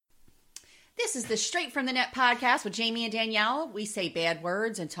This is the Straight from the Net podcast with Jamie and Danielle. We say bad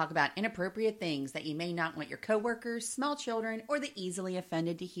words and talk about inappropriate things that you may not want your coworkers, small children, or the easily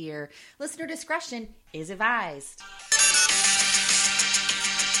offended to hear. Listener discretion is advised.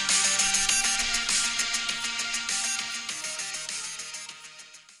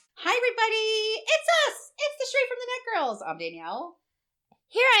 Hi, everybody. It's us. It's the Straight from the Net girls. I'm Danielle.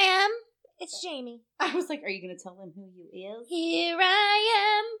 Here I am. It's Jamie. I was like, are you going to tell them who you is? Here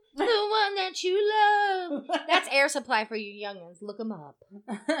I am, the one that you love. That's Air Supply for you youngins. Look them up.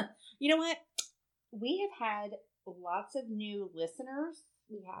 You know what? We have had lots of new listeners.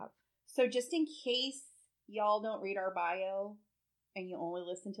 We have. So just in case y'all don't read our bio and you only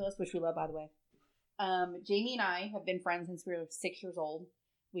listen to us, which we love, by the way, Jamie and I have been friends since we were 6 years old.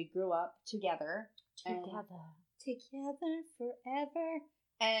 We grew up together. Together forever.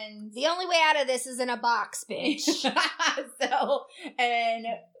 And the only way out of this is in a box, bitch. And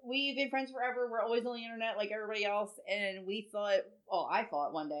we've been friends forever. We're always on the internet like everybody else. And we thought, I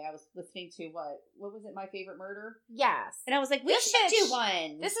thought one day I was listening to what was it? My Favorite Murder? Yes. And I was like, we should do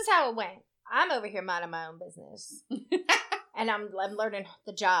one. This is how it went. I'm over here minding my own business. And I'm learning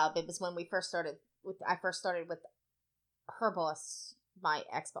the job. It was when I first started with her boss, my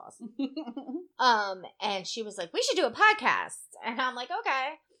ex-boss. And she was like, we should do a podcast. And I'm like,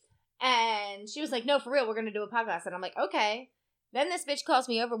 okay. And she was like, no, for real, we're going to do a podcast. And I'm like, okay. Then this bitch calls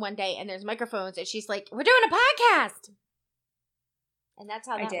me over one day and there's microphones and she's like, we're doing a podcast. And that's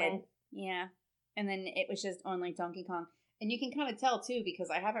how that went. Yeah. And then it was just on like Donkey Kong. And you can kind of tell too,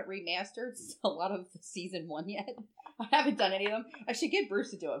 because I haven't remastered a lot of season 1 yet. I haven't done any of them. I should get Bruce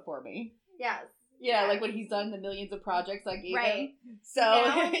to do it for me. Yes. Yeah, like when he's done the millions of projects I gave him. So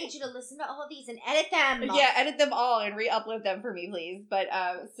now I need you to listen to all of these and edit them. Yeah, edit them all and re-upload them for me, please. But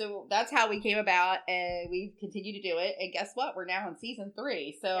so that's how we came about, and we've continued to do it. And guess what? We're now on season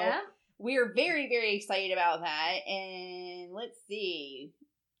 3. So we're very, very excited about that. And let's see.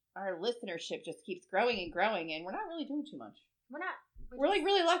 Our listenership just keeps growing and growing, and we're not really doing too much. We're like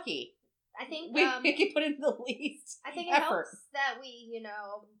really lucky. I think we can put in the least I think it effort. helps that we,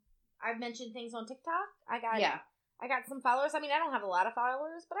 I've mentioned things on TikTok. I got some followers. I mean, I don't have a lot of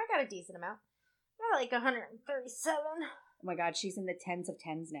followers, but I got a decent amount. I got like 137. Oh my God, she's in the tens of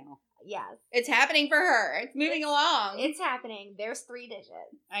tens now. Yeah. It's happening for her. It's moving along. It's happening. There's 3 digits.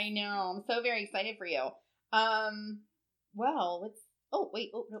 I know. I'm so very excited for you. Well, let's... Oh, wait.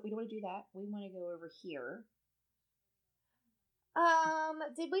 Oh, no, we don't want to do that. We want to go over here.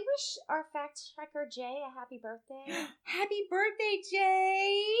 Did we wish our fact checker Jay a happy birthday? Happy birthday,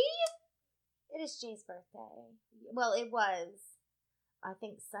 Jay! It is Jay's birthday. Well, it was, I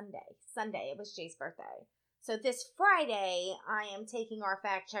think, Sunday. Sunday, it was Jay's birthday. So this Friday, I am taking our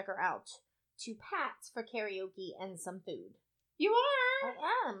fact checker out to Pat's for karaoke and some food. You are?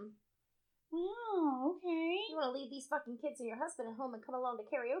 I am. Wow, okay. You want to leave these fucking kids and your husband at home and come along to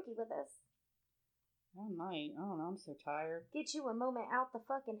karaoke with us? I might. I don't know. I'm so tired. Get you a moment out the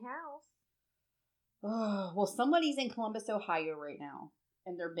fucking house. Oh, well, somebody's in Columbus, Ohio right now,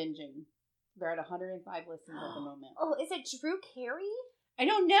 and they're binging. They're at 105 listens at the moment. Oh, is it Drew Carey? I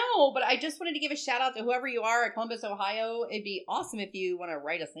don't know, but I just wanted to give a shout out to whoever you are at Columbus, Ohio. It'd be awesome if you want to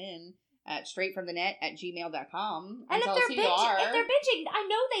write us in at straightfromthenet@gmail.com. And if they're binging, I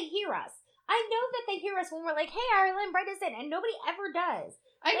know they hear us. I know that they hear us when we're like, hey, Ireland, write us in. And nobody ever does.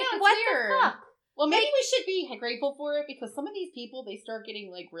 I know, like, it's what weird. The fuck? Well, maybe we should be grateful for it, because some of these people, they start getting,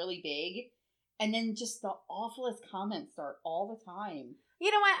 like, really big, and then just the awfulest comments start all the time.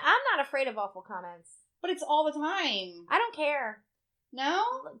 You know what? I'm not afraid of awful comments. But it's all the time. I don't care. No?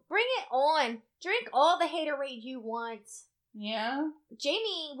 Bring it on. Drink all the haterade you want. Yeah?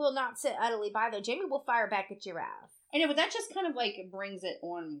 Jamie will not sit idly by, though. Jamie will fire back at your ass. I know, but that just kind of, like, brings it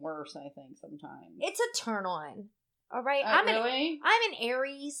on worse, I think, sometimes. It's a turn on. All right? Really? I'm an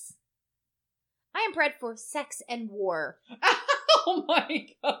Aries. I am bred for sex and war. Oh my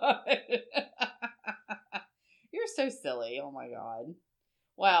God. You're so silly. Oh my God.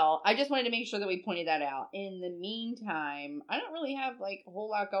 Well, I just wanted to make sure that we pointed that out. In the meantime, I don't really have like a whole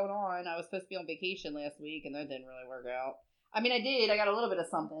lot going on. I was supposed to be on vacation last week and that didn't really work out. I mean, I did. I got a little bit of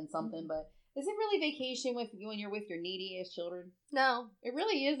something, but is it really vacation with you when you're with your needy-ass children? No. It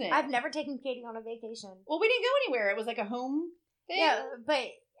really isn't. I've never taken Katie on a vacation. Well, we didn't go anywhere. It was like a home thing. Yeah, but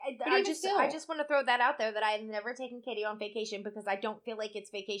I just want to throw that out there that I've never taken Katie on vacation because I don't feel like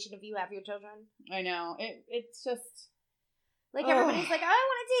it's vacation if you have your children. I know. It's just... Like, everybody's like, I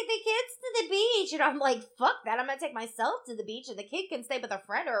want to take the kids to the beach. And I'm like, fuck that. I'm going to take myself to the beach and the kid can stay with a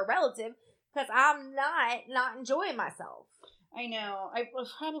friend or a relative because I'm not enjoying myself. I know. I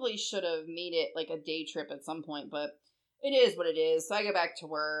probably should have made it like a day trip at some point, but It is what it is. So I go back to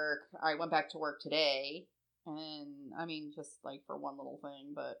work. I went back to work today. And, I mean, just, like, for one little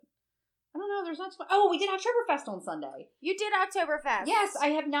thing, but I don't know. There's not too much. Oh, we did Oktoberfest on Sunday. You did Oktoberfest. Yes, I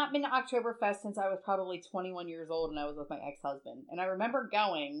have not been to Oktoberfest since I was probably 21 years old and I was with my ex-husband. And I remember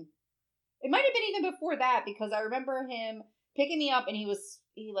going. It might have been even before that because I remember him picking me up and he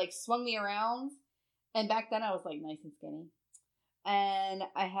like swung me around. And back then I was like nice and skinny. And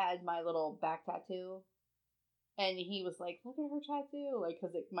I had my little back tattoo. And he was like, look at her tattoo. Like,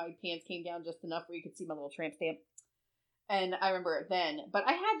 because my pants came down just enough where you could see my little tramp stamp. And I remember it then. But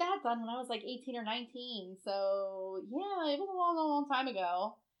I had that done when I was like 18 or 19. So, yeah, it was a long, long, long time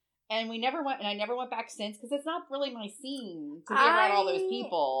ago. And we never went, and I never went back since because it's not really my scene to be around all those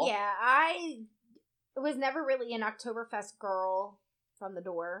people. Yeah, I was never really an Oktoberfest girl from the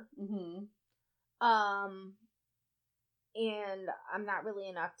door. Mm-hmm. And I'm not really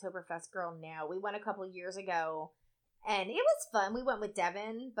an Oktoberfest girl now. We went a couple years ago, and it was fun. We went with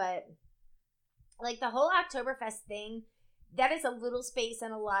Devin, but like the whole Oktoberfest thing, that is a little space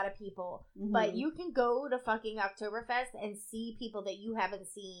and a lot of people. Mm-hmm. But you can go to fucking Oktoberfest and see people that you haven't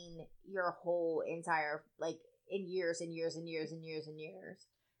seen your whole entire, like, in years and years and years and years and years.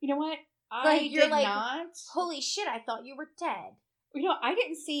 You know what? I did not. Holy shit, I thought you were dead. You know, I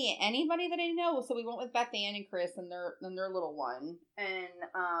didn't see anybody that I know, so we went with Beth Ann and Chris and their little one, and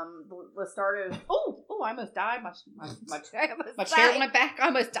the starters. Oh, I almost died. My chair went back. I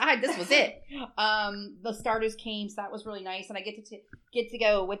almost died. This was it. The starters came, so that was really nice, and I get to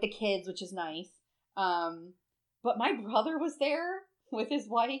go with the kids, which is nice. But my brother was there with his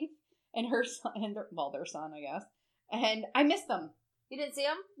wife and her son, and their son, I guess, and I missed them. You didn't see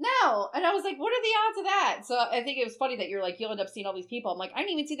them? No. And I was like, what are the odds of that? So I think it was funny that you're like, you'll end up seeing all these people. I'm like, I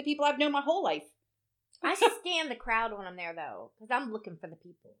didn't even see the people I've known my whole life. I scan the crowd when I'm there, though, because I'm looking for the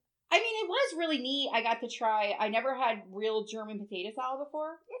people. I mean, it was really neat. I got to try, I never had real German potato salad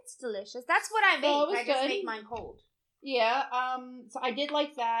before. It's delicious. That's what I make. I just make mine cold. Yeah. So I did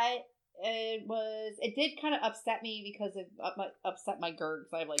like that. It did kind of upset me because it upset my GERD,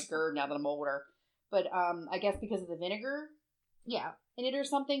 because I have like GERD now that I'm older. But I guess because of the vinegar. Yeah. In it or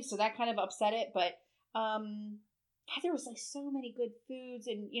something, so that kind of upset it, but there was like so many good foods,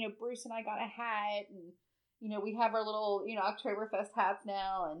 and you know, Bruce and I got a hat, and you know, we have our little, you know, Oktoberfest hats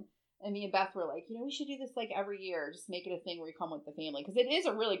now, and me and Beth were like, you know, we should do this like every year, just make it a thing where you come with the family, because it is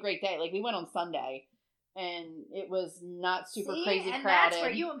a really great day. Like, we went on Sunday, and it was not super crazy and crowded. That's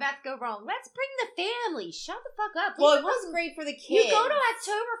where you and Beth go wrong. Let's bring the family. Shut the fuck up. Well, it was great for the kids. You go to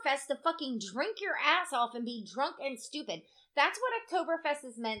Oktoberfest to fucking drink your ass off and be drunk and stupid. That's what Oktoberfest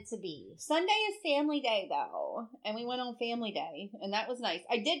is meant to be. Sunday is family day, though, and we went on family day, and that was nice.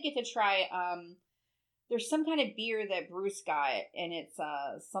 I did get to try, there's some kind of beer that Bruce got, and it's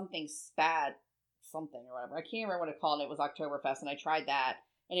something Spat something or whatever. I can't remember what it called. It was Oktoberfest, and I tried that,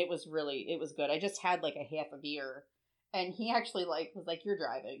 and it was good. I just had like a half a beer, and he actually was like, you're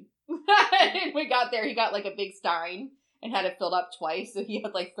driving. And we got there, he got like a big stein and had it filled up twice, so he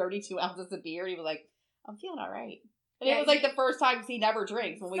had like 32 ounces of beer, and he was like, I'm feeling all right. And it was like the first time, because he never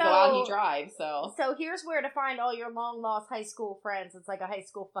drinks. When we go out, he drives, so. So here's where to find all your long-lost high school friends. It's like a high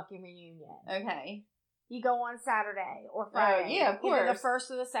school fucking reunion. Okay. You go on Saturday or Friday. Oh, yeah, of course. Either the first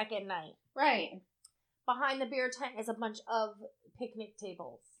or the second night. Right. Behind the beer tent is a bunch of picnic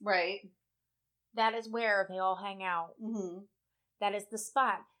tables. Right. That is where they all hang out. Mm-hmm. That is the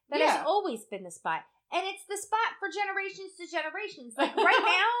spot. That has always been the spot. And it's the spot for generations to generations. Like,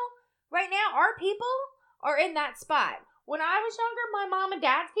 right now, our people are in that spot. When I was younger, my mom and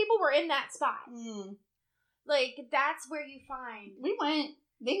dad's people were in that spot. Mm. Like, that's where you find.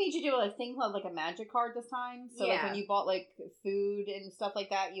 They made you do a thing called like a magic card this time. So like when you bought like food and stuff like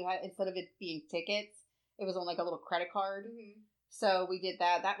that, you had, instead of it being tickets, it was on like a little credit card. Mm-hmm. So we did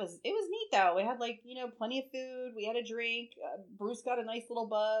that. It was neat though. We had like, you know, plenty of food. We had a drink. Bruce got a nice little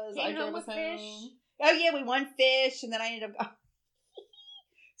buzz. I drove us home. Fish. Oh yeah, we won fish, and then I ended up.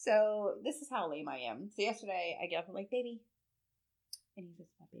 So this is how lame I am. So yesterday I get up and I'm like, baby, and he's just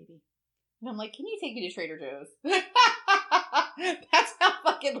my baby, and I'm like, can you take me to Trader Joe's? That's how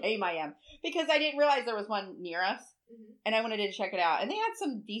fucking lame I am, because I didn't realize there was one near us. Mm-hmm. And I wanted to check it out. And they had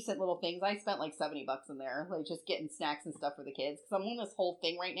some decent little things. I spent like $70 in there, like just getting snacks and stuff for the kids. Because I'm on this whole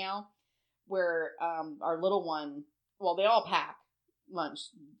thing right now where our little one, well, they all pack lunch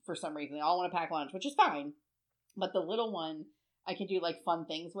for some reason. They all want to pack lunch, which is fine. But the little one, I can do like fun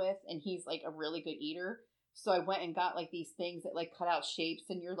things with. And he's like a really good eater. So I went and got like these things that like cut out shapes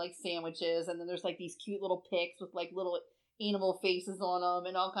in your like sandwiches. And then there's like these cute little picks with like little animal faces on them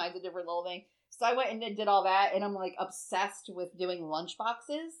and all kinds of different little things. So I went and did all that, and I'm like obsessed with doing lunch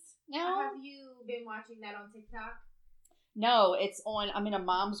boxes now. Have you been watching that on TikTok? No, it's on. I'm in a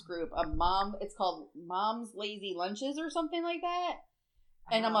mom's group. It's called Mom's Lazy Lunches or something like that.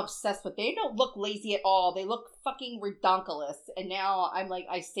 And I'm obsessed with. They don't look lazy at all. They look fucking redonkulous. And now I'm like,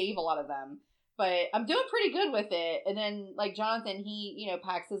 I save a lot of them, but I'm doing pretty good with it. And then like Jonathan, he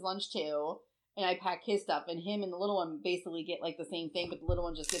packs his lunch too, and I pack his stuff. And him and the little one basically get like the same thing, but the little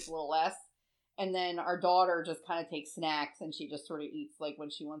one just gets a little less. And then our daughter just kind of takes snacks, and she just sort of eats like when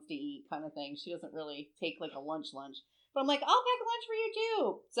she wants to eat, kind of thing. She doesn't really take like a lunch. But I'm like, I'll pack a lunch for you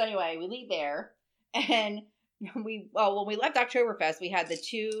too. So anyway, we leave there, and when we left Oktoberfest, we had the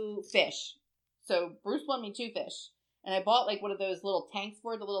 2 fish. So Bruce won me 2 fish, and I bought like one of those little tanks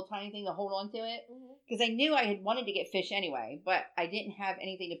for it, the little tiny thing to hold on to it, because I knew I had wanted to get fish anyway, but I didn't have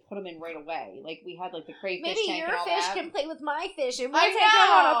anything to put them in right away. Like we had like the crayfish Maybe tank your and all fish that. can play with my fish, and we'll take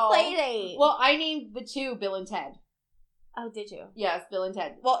them on a play date. Well, I named the 2 Bill and Ted. Oh, did you? Yes, Bill and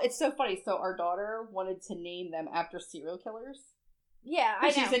Ted. Well, it's so funny. So our daughter wanted to name them after serial killers. Yeah, I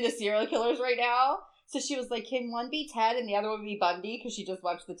know. She's into serial killers right now. So she was like, can one be Ted and the other one be Bundy? Because she just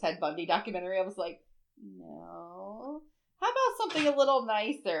watched the Ted Bundy documentary. I was like, no. How about something a little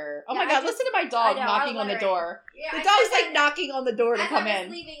nicer? Oh my God, listen to my dog knocking on the door. Yeah, the dog's like knocking on the door to come in. I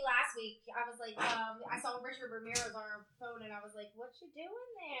was leaving last week. I was like, I saw Richard Ramirez on her phone, and I was like, what you doing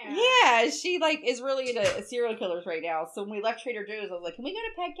there? Yeah, she like is really into serial killers right now. So when we left Trader Joe's, I was like, can we go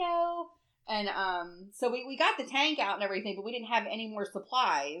to Petco? And so we got the tank out and everything, but we didn't have any more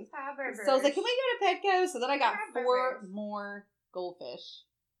supplies. So I was like, can we go to Petco? So then I got 4 more goldfish.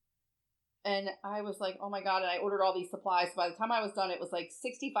 And I was like, oh my God, and I ordered all these supplies. So by the time I was done, it was like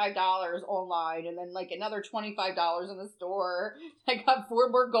 $65 online, and then like another $25 in the store. I got 4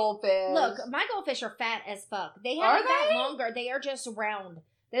 more goldfish. Look, my goldfish are fat as fuck. They haven't got longer. They are just round.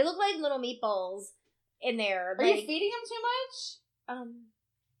 They look like little meatballs in there. Are you feeding them too much?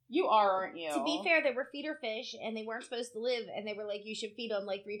 You are, aren't you? To be fair, they were feeder fish, and they weren't supposed to live, and they were like, you should feed them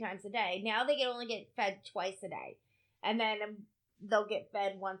like 3 times a day. Now they can only get fed twice a day. And then they'll get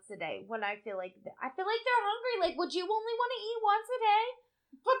fed once a day when I feel like they're hungry. Like, would you only want to eat once a day?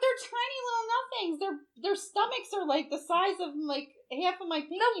 But they're tiny little nothings. Their stomachs are like the size of like half of my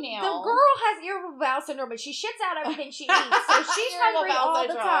pinky nail. The girl has irritable bowel syndrome, but she shits out everything she eats, so she's hungry all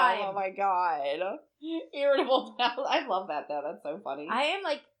the time. Oh my God, irritable bowel. I love that though. That's so funny. I am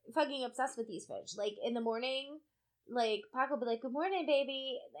like fucking obsessed with these fish. Like in the morning, like Pac will be like, "Good morning,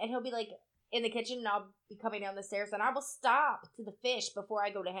 baby," and he'll be like in the kitchen, and I'll be coming down the stairs, and I will stop to the fish before I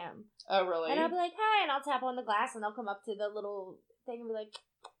go to him. Oh, really? And I'll be like, "Hi," and I'll tap on the glass, and they'll come up to the little thing and be like,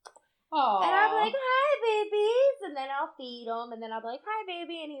 "Oh," and I'll be like, "Hi, babies," and then I'll feed him, and then I'll be like, "Hi,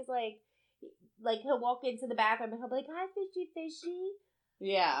 baby," and he's like he'll walk into the bathroom, and he'll be like, "Hi, fishy."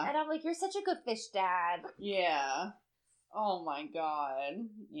 Yeah. And I'm like, "You're such a good fish dad." Yeah. Oh my God.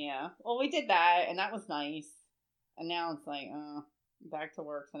 Yeah. Well, we did that, and that was nice. And now it's like, back to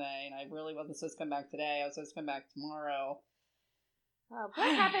work today, and I really wasn't supposed to come back today. I was supposed to come back tomorrow. Oh,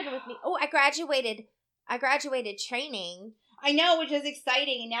 what happened with me? Oh, I graduated training. I know, which is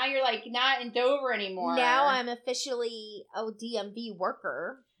exciting, and now you're like not in Dover anymore. Now I'm officially a DMV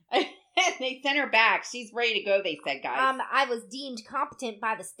worker. They sent her back. She's ready to go, they said, guys. I was deemed competent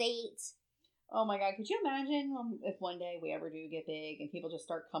by the state. Oh my God, could you imagine if one day we ever do get big and people just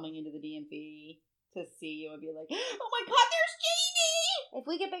start coming into the DMV to see you and be like, oh my God, there's Jamie! If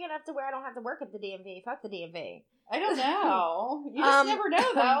we get big enough to where I don't have to work at the DMV, fuck the DMV. I don't know. You just never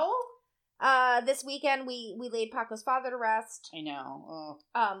know, though. This weekend we laid Paco's father to rest. I know.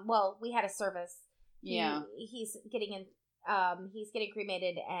 Well, we had a service. Yeah. He's getting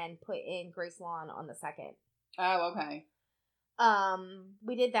cremated and put in Grace-Lawn on the 2nd. Oh, okay.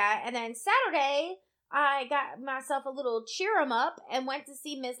 We did that, and then Saturday I got myself a little cheer 'em up and went to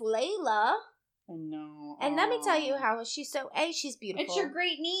see Miss Layla. I know. And let me tell you how she's she's beautiful. It's your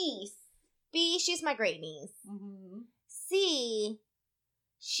great niece. B, she's my great niece. Mm-hmm. C,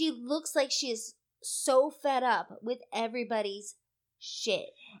 she looks like she is so fed up with everybody's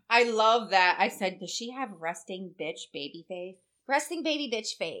shit. I love that. I said, does she have resting bitch baby face? Resting baby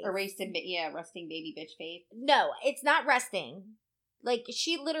bitch face. Or resting baby bitch face. No, it's not resting. Like,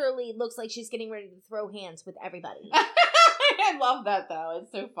 she literally looks like she's getting ready to throw hands with everybody. I love that, though.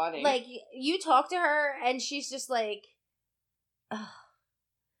 It's so funny. Like, you talk to her, and she's just like, ugh.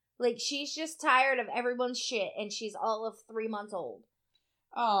 Like, she's just tired of everyone's shit, and she's all of 3 months old.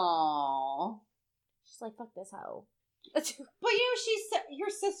 Aww. She's like, fuck this hoe. But your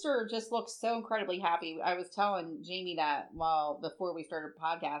sister just looks so incredibly happy. I was telling Jamie that before we started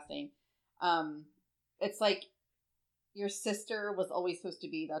podcasting. It's like your sister was always supposed to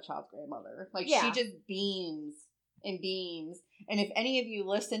be that child's grandmother. Like, she just beams and beams. And if any of you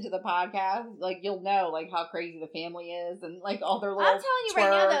listen to the podcast, like, you'll know, like, how crazy the family is and, like, all their little I'm telling you right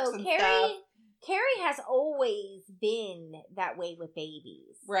now, though, Carrie has always been that way with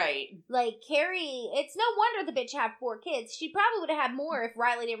babies. Right. Like, Carrie, it's no wonder the bitch had 4 kids. She probably would have had more if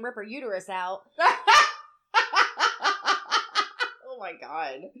Riley didn't rip her uterus out. Oh my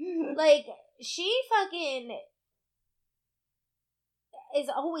God. Like, she fucking has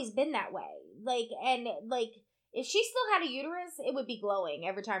always been that way. Like, and, like, if she still had a uterus, it would be glowing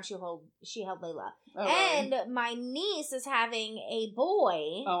every time she held Layla. Oh, and really? my niece is having a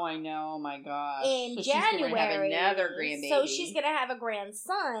boy. Oh, I know. Oh my gosh. In so January. She's gonna have another grandbaby. So she's going to have a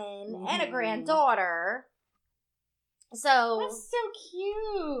grandson and a granddaughter. So. That's so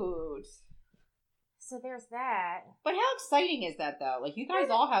cute. So there's that. But how exciting is that, though? Like, you guys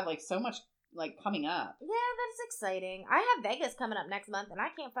all have, like, so much, like, coming up. Yeah, that's exciting. I have Vegas coming up next month, and I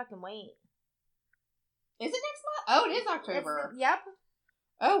can't fucking wait. Is it next month? Oh, it is October. Yep.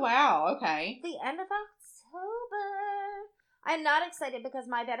 Oh, wow. Okay. The end of October. I'm not excited because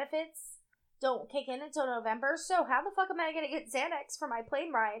my benefits don't kick in until November, so how the fuck am I going to get Xanax for my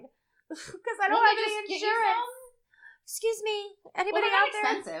plane ride? Because I don't have any insurance. Excuse me. Anybody out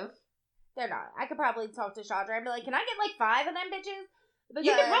there? Expensive. They're not. I could probably talk to Chandra and be like, can I get like 5 of them bitches? Because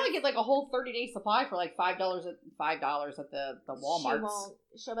you could probably get like a whole 30-day supply for like $5 at the Walmart. She won't.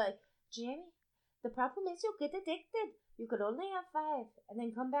 She'll be like, Jamie, the problem is you'll get addicted. You could only have 5 and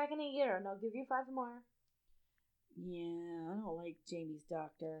then come back in a year and I'll give you 5 more. Yeah, I don't like Jamie's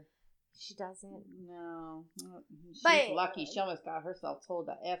doctor. She doesn't. No. She's lucky. She almost got herself told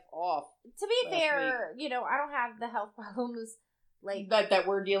to F off. To be fair, you know, I don't have the health problems like that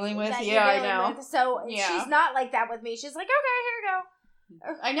we're dealing with. Yeah, I know. So she's not like that with me. She's like, okay, here you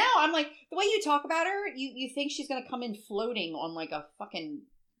go. I know. I'm like, the way you talk about her, you think she's going to come in floating on like a fucking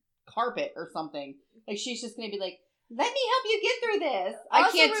carpet or something. Like, she's just going to be like, let me help you get through this. I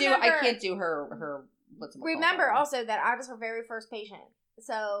can't do her what's it remember also that I was her very first patient.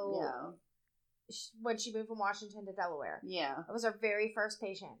 So yeah. When she moved from Washington to Delaware. Yeah. I was her very first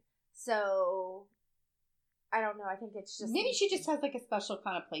patient. So I don't know. I think it's just maybe she just has like a special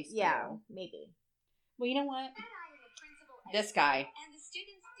kind of place. Yeah, maybe. Well, you know what? This guy. And the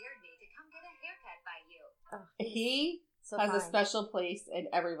students dared me to come get a haircut by you. Oh, he so has fine. a special place in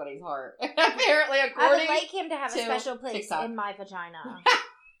everybody's heart. Apparently, according I would like him to have a special place TikTok. in my vagina.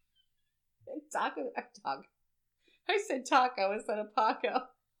 Taco. I said taco instead of Paco.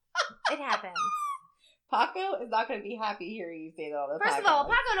 It happens. Paco is not going to be happy hearing you say that on the First of all,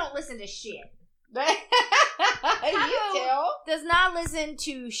 Paco don't listen to shit. You do. Does not listen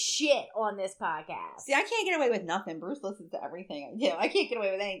to shit on this podcast. See, I can't get away with nothing. Bruce listens to everything I do. I can't get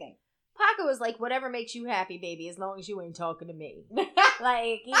away with anything. Paco is like, whatever makes you happy, baby, as long as you ain't talking to me.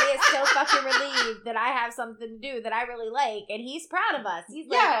 Like, he is so fucking relieved that I have something to do that I really like, and he's proud of us. He's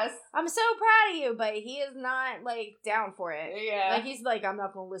like, yes. I'm so proud of you, but he is not, like, down for it. Yeah. Like, he's like, I'm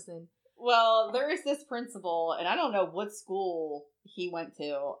not gonna listen. Well, there is this principal, and I don't know what school he went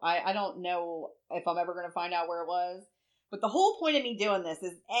to. I don't know if I'm ever going to find out where it was. But the whole point of me doing this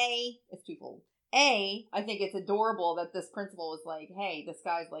is, A, it's twofold. A, I think it's adorable that this principal was like, hey, this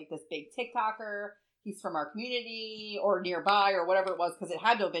guy's like this big TikToker. He's from our community or nearby or whatever it was, because it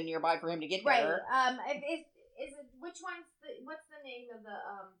had to have been nearby for him to get there. Right. Is it, which one's what's the name of the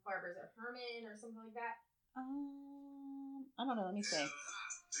barber? Is it Herman or something like that? I don't know. Let me see.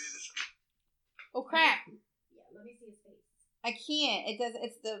 Oh, crap. Yeah, let me see his face. I can't. It does.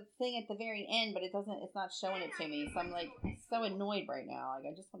 It's the thing at the very end, but it doesn't. It's not showing it to me. So I'm like so annoyed right now. Like,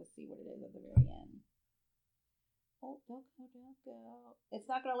 I just want to see what it is at the very end. Oh, don't go. It's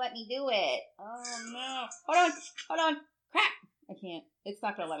not gonna let me do it. Oh no! Hold on. Crap! I can't. It's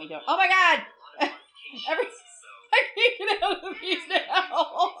not gonna let me do it. Oh my god! I can't get out of these now.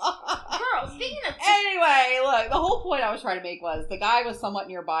 Girl, speaking of anyway, look. The whole point I was trying to make was the guy was somewhat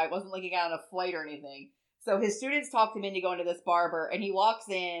nearby. It wasn't like he got on a flight or anything. So his students talked him into going to this barber, and he walks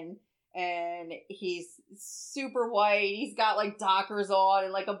in, and he's super white. He's got, like, Dockers on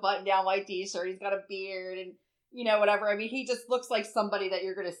and, like, a button-down white t-shirt. He's got a beard and, you know, whatever. I mean, he just looks like somebody that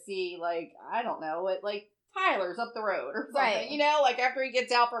you're going to see, like, I don't know, at, like, Tyler's up the road or something. Right. You know, like, after he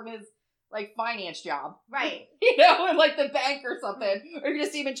gets out from his, like, finance job. Right. You know, in, like, the bank or something. Or you're going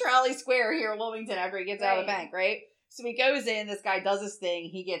to see him in Trolley Square here in Wilmington after he gets out of the bank, right? So he goes in, this guy does his thing,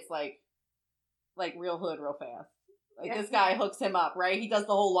 he gets, like real hood real fast. Like, this guy hooks him up, right? He does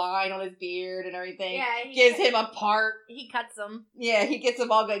the whole line on his beard and everything. Yeah. Gives him a part. He cuts him. Yeah, he gets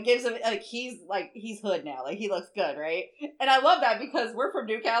him all good. Gives him, he's hood now. Like, he looks good, right? And I love that because we're from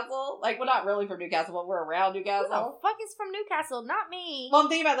Newcastle. Like, we're not really from Newcastle, but we're around Newcastle. Who the fuck is from Newcastle? Not me. Well, I'm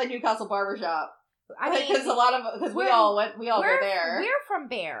thinking about, like, Newcastle Barbershop. I mean, because we all go there. We're from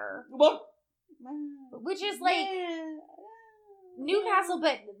Bear. Well, which is like Newcastle,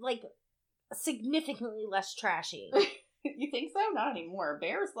 but like significantly less trashy. You think so? Not anymore.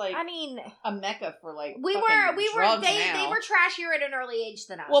 Bear's like, I mean, a mecca for like they were trashier at an early age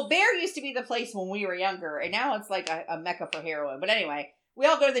than us. Well, Bear used to be the place when we were younger, and now it's like a mecca for heroin. But anyway, we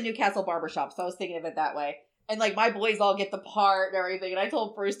all go to the Newcastle barbershop, so I was thinking of it that way. And like my boys all get the part and everything, and I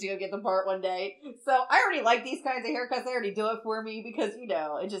told Bruce to go get the part one day. So I already like these kinds of haircuts. They already do it for me because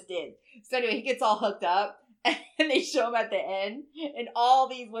it just did. So anyway, he gets all hooked up, and they show him at the end, and all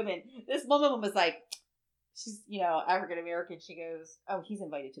these women. This woman was like, she's African American. She goes, "Oh, he's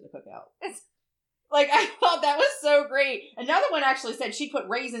invited to the cookout." Like I thought that was so great. Another one actually said she put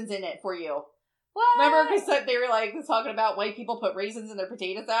raisins in it for you. What? Remember, because they were like talking about white people put raisins in their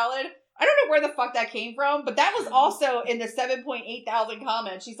potato salad. I don't know where the fuck that came from, but that was also in the 7.8 thousand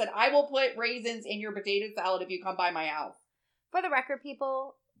comments. She said, "I will put raisins in your potato salad if you come by my house." For the record,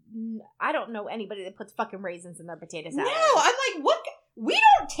 people, I don't know anybody that puts fucking raisins in their potato salad. No, I'm like, what? We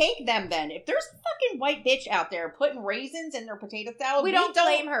don't take them then. If there's a fucking white bitch out there putting raisins in their potato salad, we don't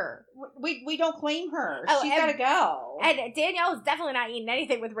claim her. We don't claim her. Oh, she's gotta go. And Danielle is definitely not eating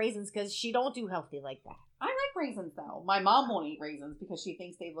anything with raisins because she don't do healthy like that. I like raisins though. My mom won't eat raisins because she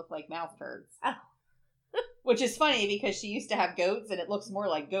thinks they look like mouse turds. Oh. Which is funny because she used to have goats and it looks more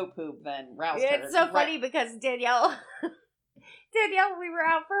like goat poop than mouse turds. It's so funny because Danielle, we were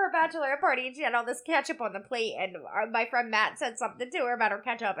out for her bachelorette party and she had all this ketchup on the plate and my friend Matt said something to her about her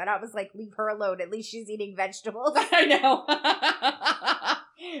ketchup and I was like, leave her alone. At least she's eating vegetables. I know.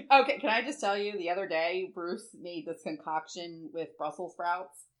 Okay, can I just tell you, the other day, Bruce made this concoction with Brussels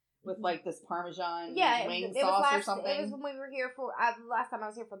sprouts with like this Parmesan wing sauce or something. It was when we were here for, last time I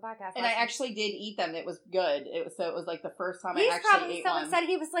was here for the podcast. And I actually did eat them. It was good. It was like the first time I actually ate one. He's probably so upset.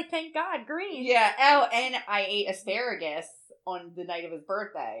 He was like, thank God, green. Yeah. Oh, and I ate asparagus on the night of his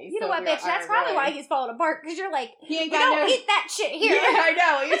birthday. You know what, bitch? That's probably why he's falling apart. Because you're like, we don't eat that shit here. Yeah, I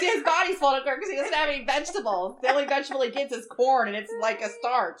know. His body's falling apart because he doesn't have any vegetables. The only vegetable he gets is corn, and it's like a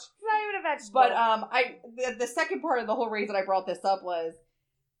starch. It's not even a vegetable. But the second part of the whole reason I brought this up was,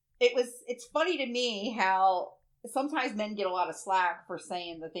 it's funny to me how sometimes men get a lot of slack for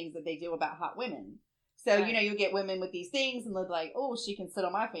saying the things that they do about hot women. So, right. You get women with these things and they're like, oh, she can sit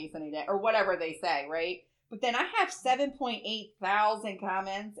on my face any day, or whatever they say, right? But then I have 7.8 thousand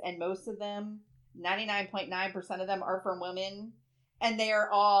comments, and most of them, 99.9% of them are from women, and they are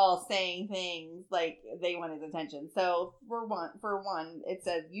all saying things like they want his attention. So, for one, it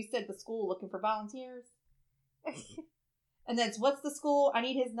says, you said the school looking for volunteers? And then it's, what's the school? I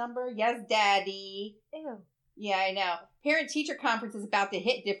need his number. Yes, daddy. Ew. Yeah, I know. Parent-teacher conference is about to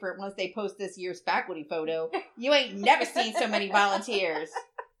hit different once they post this year's faculty photo. You ain't never seen so many volunteers.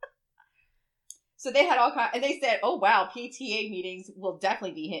 So they had all kinds, and they said, oh wow, PTA meetings will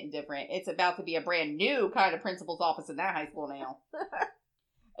definitely be hitting different. It's about to be a brand new kind of principal's office in that high school now.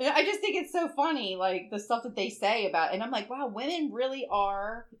 And I just think it's so funny, like, the stuff that they say about, and I'm like, wow, women really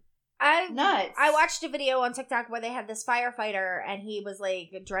are nuts. I watched a video on TikTok where they had this firefighter, and he was,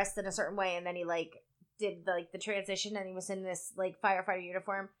 like, dressed in a certain way, and then he, like, did, like, the transition, and he was in this, like, firefighter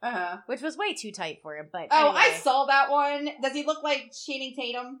uniform, which was way too tight for him, but anyway. I saw that one. Does he look like Channing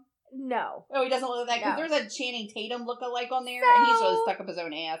Tatum? No. Oh, he doesn't look like that? Because there's a Channing Tatum look-alike on there, and he's really stuck up his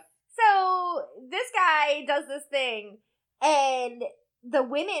own ass. So, this guy does this thing, and the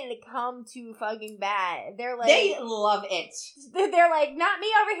women come to fucking bat. They're like... They love it. They're like, not me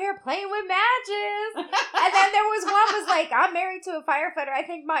over here playing with matches. And then there was one was like, I'm married to a firefighter. I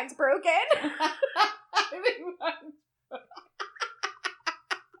think mine's broken.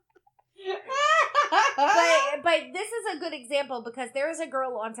 But this is a good example because there is a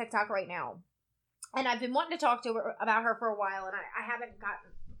girl on TikTok right now, and I've been wanting to talk to her about her for a while, and I haven't gotten,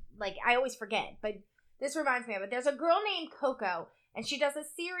 like, I always forget, but this reminds me of it. There's a girl named Coco, and she does a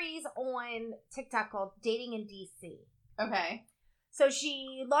series on TikTok called Dating in DC. Okay. So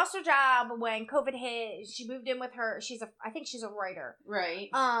she lost her job when COVID hit. She moved in with her. I think she's a writer. Right.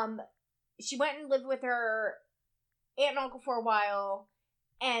 She went and lived with her aunt and uncle for a while.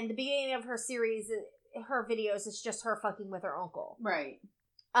 And the beginning of her series, her videos, is just her fucking with her uncle. Right.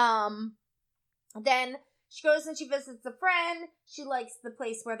 Then she goes and she visits a friend. She likes the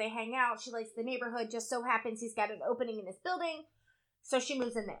place where they hang out. She likes the neighborhood. Just so happens he's got an opening in his building. So she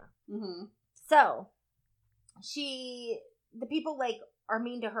moves in there. Mm-hmm. So, the people, like, are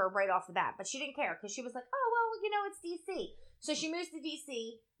mean to her right off the bat. But she didn't care because she was like, oh, well, it's DC. So she moves to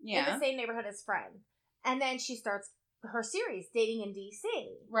DC in the same neighborhood as friend. And then she starts her series, Dating in DC.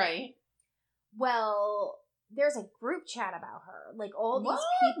 Right. Well, there's a group chat about her. Like, all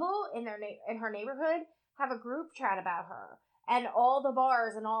these people in her neighborhood have a group chat about her. And all the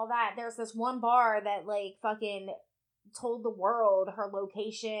bars and all that. There's this one bar that, like, fucking told the world her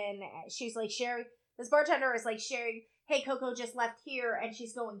location. She's, like, sharing... This bartender is, like, sharing, hey, Coco just left here, and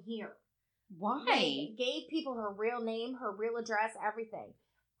she's going here. Why? Like, gave people her real name, her real address, everything.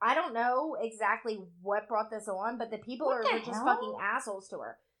 I don't know exactly what brought this on, but the people were just fucking assholes to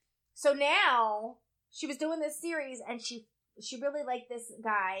her. So now, she was doing this series, and she really liked this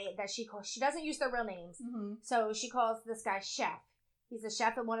guy that she doesn't use their real names. Mm-hmm. So she calls this guy Chef. He's a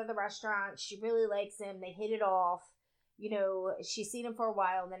chef at one of the restaurants. She really likes him. They hit it off. You know, she's seen him for a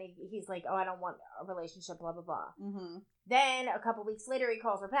while, and then he's like, oh, I don't want a relationship, blah, blah, blah. Mm-hmm. Then, a couple weeks later, he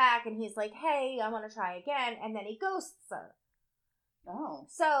calls her back, and he's like, hey, I want to try again, and then he ghosts her. Oh.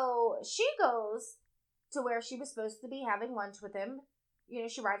 So, she goes to where she was supposed to be having lunch with him. You know,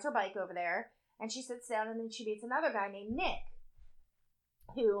 she rides her bike over there, and she sits down, and then she meets another guy named Nick,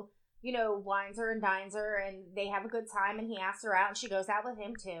 who, you know, wines her and dines her, and they have a good time, and he asks her out, and she goes out with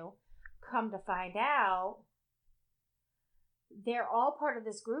him, too. Come to find out, they're all part of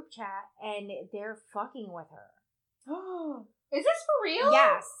this group chat, and they're fucking with her. Oh, is this for real?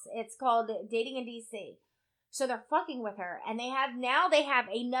 Yes, it's called Dating in DC. So they're fucking with her, and they have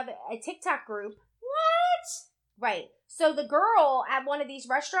a TikTok group. What? Right. So the girl at one of these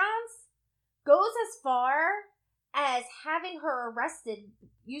restaurants goes as far as having her arrested,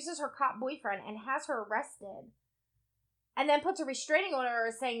 uses her cop boyfriend, and has her arrested, and then puts a restraining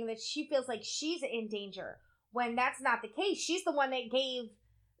order saying that she feels like she's in danger. When that's not the case. She's the one that gave,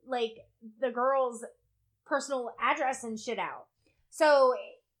 like, the girl's personal address and shit out. So,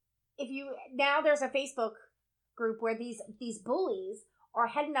 now there's a Facebook group where these bullies are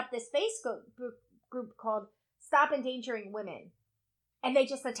heading up this Facebook group called Stop Endangering Women. And they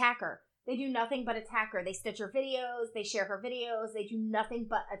just attack her. They do nothing but attack her. They stitch her videos, they share her videos, they do nothing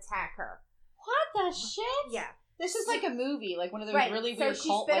but attack her. What the shit? Yeah. This is like a movie, like one of those really weird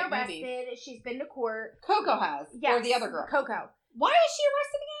cult-like movies. She's been arrested. She's been to court. Coco has. Yes, or the other girl. Coco. Why is she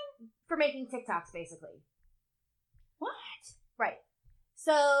arrested again? For making TikToks, basically. What? Right.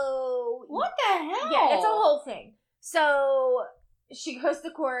 So... What the hell? Yeah, it's a whole thing. So, she goes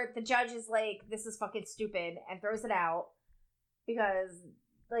to court. The judge is like, this is fucking stupid, and throws it out. Because,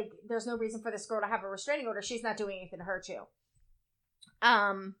 like, there's no reason for this girl to have a restraining order. She's not doing anything to hurt you.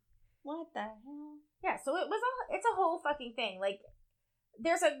 What the hell? Yeah, so it's a whole fucking thing. Like,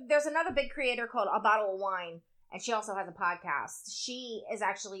 there's another big creator called A Bottle of Wine, and she also has a podcast. She is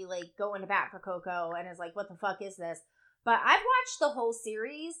actually, like, going to bat for Coco, and is like, what the fuck is this? But I've watched the whole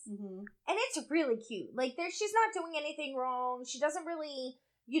series, and it's really cute. Like, she's not doing anything wrong. She doesn't really,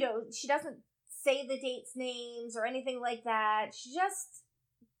 you know, she doesn't say the dates' names or anything like that. She just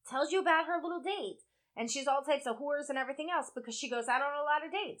tells you about her little dates. And she's all types of whores and everything else because she goes out on a lot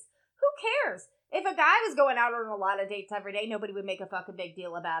of dates. Who cares? If a guy was going out on a lot of dates every day, nobody would make a fucking big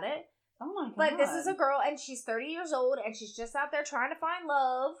deal about it. Oh my God. But this is a girl, and she's 30 years old, and she's just out there trying to find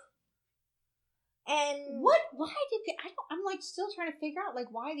love. And what? Why did I'm like still trying to figure out like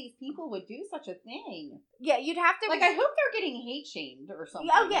why these people would do such a thing. Yeah, you'd have to like. I hope they're getting hate shamed or something.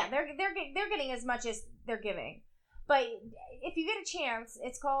 Oh yeah, they're getting as much as they're giving. But if you get a chance,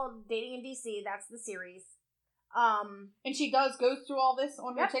 it's called Dating in DC. That's the series. And she goes through all this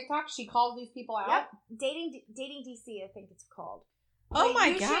on her TikTok. She calls these people out. Yep. Dating DC, I think it's called. Oh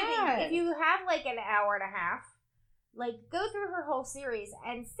my God! If you have like an hour and a half, like go through her whole series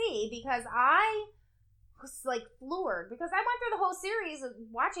and see, because I was like floored because I went through the whole series of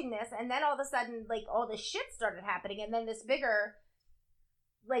watching this, and then all of a sudden like all this shit started happening, and then this bigger,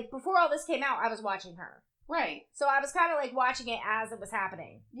 like before all this came out, I was watching her. Right. So I was kind of like watching it as it was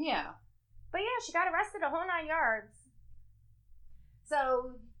happening. Yeah. But yeah, she got arrested a whole 9 yards.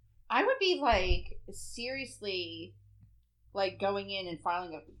 So I would be like seriously like going in and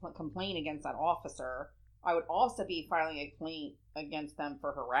filing a complaint against that officer. I would also be filing a complaint against them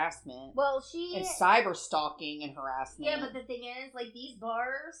for harassment. Well, and cyber stalking and harassment. Yeah, but the thing is, like these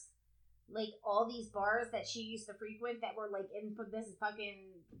bars, like all these bars that she used to frequent that were like in this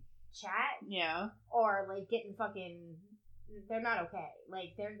fucking chat. Yeah. Or like getting fucking, they're not okay.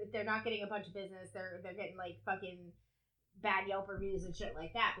 Like they're not getting a bunch of business. They're getting like fucking bad Yelp reviews and shit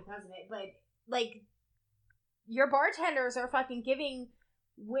like that because of it. But like your bartenders are fucking giving.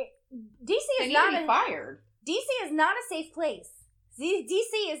 DC is not fired. DC is not a safe place.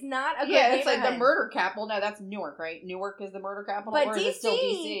 DC is not a good it's like the murder capital. No, that's Newark, right? Newark is the murder capital, but or is it still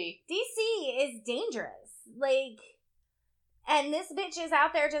DC? DC is dangerous. Like, and this bitch is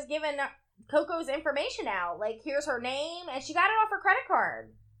out there just giving Coco's information out. Like, here's her name, and she got it off her credit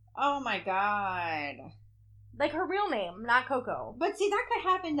card. Oh my God. Like her real name, not Coco. But see, that could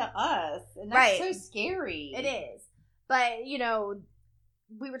happen to us, and that's so scary. It is. But, you know,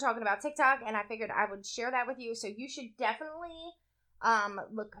 we were talking about TikTok, and I figured I would share that with you, so you should definitely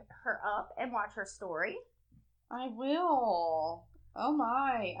look her up and watch her story. I will. Oh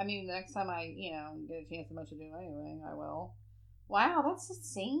my. I mean, the next time I, get a chance to much to do anyway, I will. Wow, that's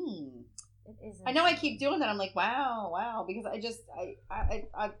insane. It is insane. I know I keep doing that. I'm like, wow, because it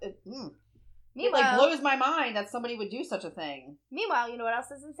like blows my mind that somebody would do such a thing. Meanwhile, you know what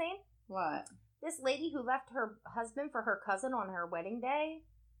else is insane? What? This lady who left her husband for her cousin on her wedding day.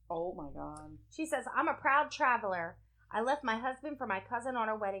 Oh my God. She says, I'm a proud traveler. I left my husband for my cousin on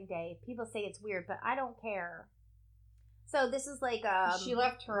her wedding day. People say it's weird, but I don't care. So this is like she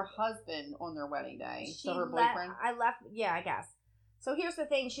left her husband on their wedding day. So her boyfriend? I guess. So here's the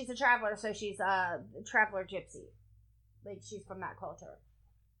thing. She's a traveler, so she's a traveler gypsy. Like, she's from that culture.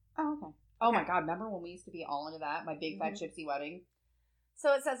 Oh, okay. Oh my God, remember when we used to be all into that? My big fat gypsy wedding?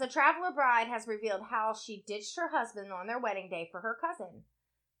 So it says, a traveler bride has revealed how she ditched her husband on their wedding day for her cousin.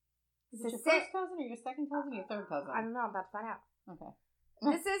 Is it your first cousin or your second cousin or your third cousin? I don't know. I'm about to find out. Okay.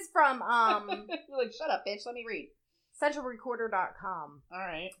 This is from... You're like, shut up, bitch. Let me read. CentralRecorder.com. All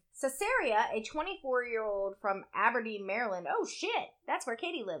right. Cesaria, a 24-year-old from Aberdeen, Maryland. Oh, shit. That's where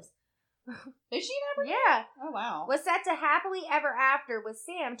Katie lives. Is she in Aberdeen? Yeah. Oh, wow. Was set to happily ever after with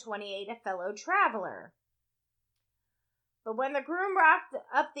Sam, 28, a fellow traveler. But when the groom rocked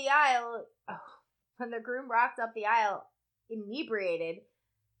up the aisle inebriated,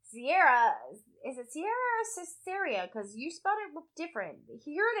 Sierra, is it Sierra or Cesaria? Because you spelled it different.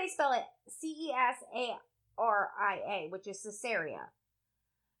 Here they spell it Cesaria, which is Cesaria.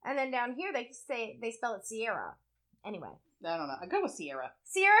 And then down here they spell it Sierra. Anyway. I don't know. I go with Sierra.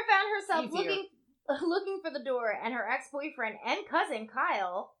 Sierra found herself looking for the door, and her ex-boyfriend and cousin,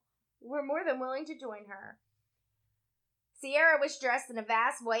 Kyle, were more than willing to join her. Sierra was dressed in a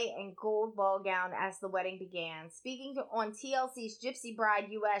vast white and gold ball gown as the wedding began. Speaking on TLC's Gypsy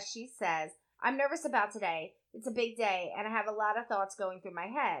Bride US, she says, I'm nervous about today. It's a big day, and I have a lot of thoughts going through my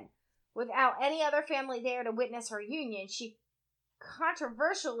head. Without any other family there to witness her union, she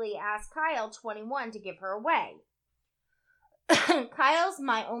controversially asked Kyle, 21, to give her away. Kyle's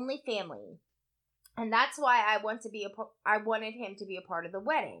my only family, and that's why I wanted him to be a part of the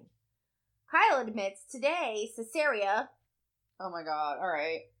wedding. Kyle admits today, Cesaria... Oh my God, all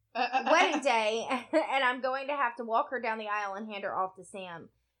right. wedding day, and I'm going to have to walk her down the aisle and hand her off to Sam.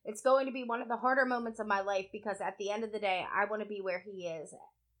 It's going to be one of the harder moments of my life because at the end of the day, I want to be where he is,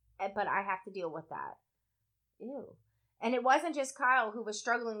 but I have to deal with that. Ew. And it wasn't just Kyle who was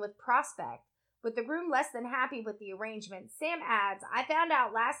struggling with prospect. With the groom less than happy with the arrangement, Sam adds, I found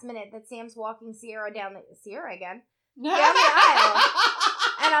out last minute that Sam's walking Sierra down the aisle,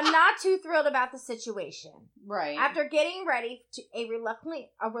 and I'm not too thrilled about the situation. Right. After getting ready, a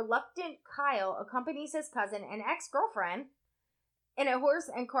reluctant Kyle accompanies his cousin and ex-girlfriend in a horse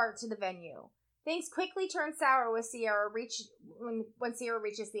and cart to the venue. Things quickly turn sour with when Sierra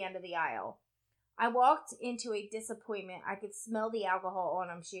reaches the end of the aisle. I walked into a disappointment. I could smell the alcohol on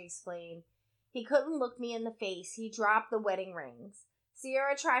him, she explained. He couldn't look me in the face. He dropped the wedding rings.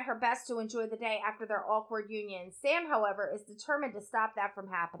 Sierra tried her best to enjoy the day after their awkward union. Sam, however, is determined to stop that from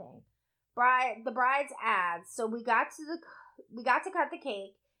happening. The bride's adds, so we got to cut the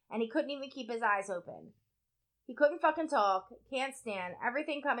cake, and he couldn't even keep his eyes open. He couldn't fucking talk, can't stand,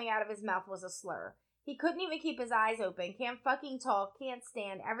 everything coming out of his mouth was a slur. He couldn't even keep his eyes open, can't fucking talk, can't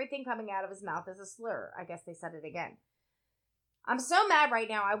stand, everything coming out of his mouth is a slur. I guess they said it again. I'm so mad right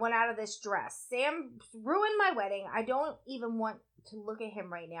now I want out of this dress. Sam ruined my wedding. I don't even want to look at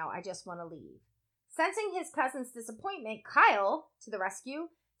him right now. I just want to leave. Sensing his cousin's disappointment, Kyle, to the rescue,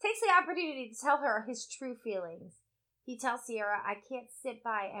 takes the opportunity to tell her his true feelings. He tells Sierra, I can't sit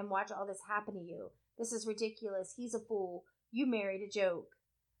by and watch all this happen to you. This is ridiculous. He's a fool. You married a joke.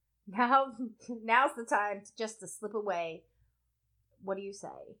 Now's the time to slip away. What do you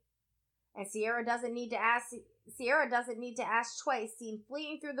say? And Sierra doesn't need to ask twice, seen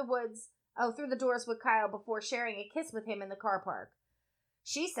fleeing through the doors with Kyle before sharing a kiss with him in the car park.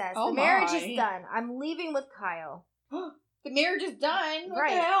 She says, the marriage is done. I'm leaving with Kyle. The marriage is done? What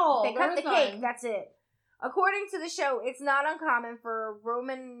right. the hell? They cut the cake. That's it. According to the show, it's not uncommon for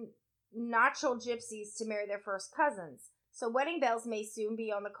Roman natural gypsies to marry their first cousins. So wedding bells may soon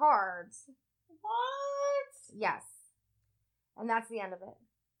be on the cards. What? Yes. And that's the end of it.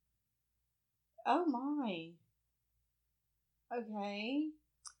 Oh my. Okay.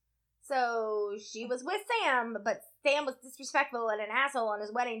 So she was with Sam, but Sam was disrespectful and an asshole on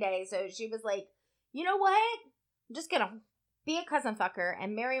his wedding day. So she was like, you know what? I'm just going to be a cousin fucker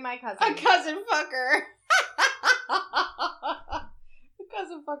and marry my cousin. A cousin fucker.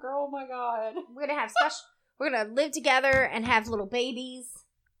 Cousin fucker, oh my god. We're gonna have special. We're gonna live together and have little babies.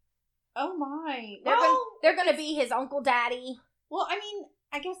 Oh my. They're gonna be his uncle daddy. Well, I mean,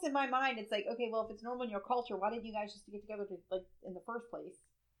 I guess in my mind it's like, okay, well, if it's normal in your culture, why didn't you guys just get together like in the first place?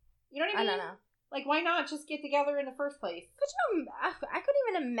 You know what I mean? I don't know. Like, why not just get together in the first place? Could you? I couldn't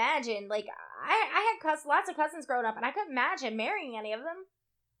even imagine. Like, I had lots of cousins growing up, and I couldn't imagine marrying any of them.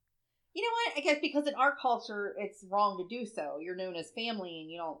 You know what? I guess because in our culture, it's wrong to do so. You're known as family, and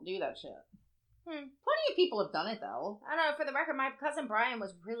you don't do that shit. Plenty of people have done it, though. I don't know. For the record, my cousin Brian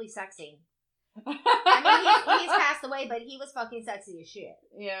was really sexy. I mean, he's passed away, but he was fucking sexy as shit.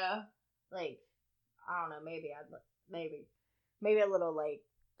 Yeah. Like, I don't know. Maybe a little like,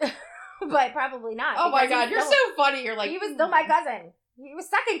 but probably not. Oh my god, you're so funny. You're like, he was still my cousin. He was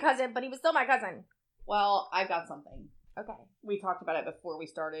second cousin, but he was still my cousin. Well, I've got something. Okay. We talked about it before we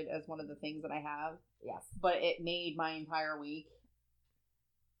started as one of the things that I have. Yes. But it made my entire week.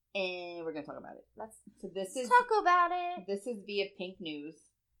 And we're going to talk about it. Let's talk about it. This is via Pink News.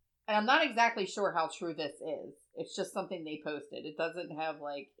 And I'm not exactly sure how true this is. It's just something they posted. It doesn't have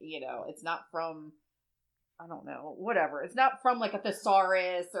like, it's not from, I don't know, whatever. It's not from like a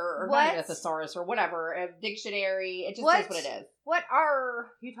thesaurus or not a thesaurus or whatever, a dictionary. It just is what it is. What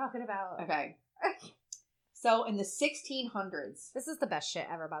are you talking about? Okay. So in the 1600s. This is the best shit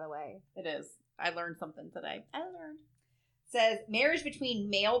ever, by the way. It is. I learned something today. Says marriage between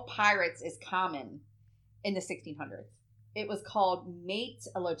male pirates is common in the 1600s. It was called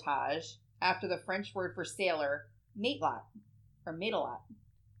matelotage after the French word for sailor, matelot, or matelot.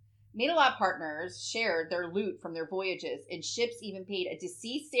 Matelot partners shared their loot from their voyages, and ships even paid a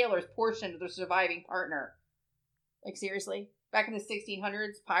deceased sailor's portion to their surviving partner. Like, seriously? Back in the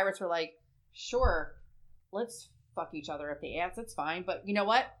 1600s, pirates were like, sure, let's fuck each other up the ass, that's fine, but you know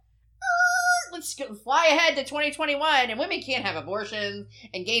what? Let's fly ahead to 2021, and women can't have abortions,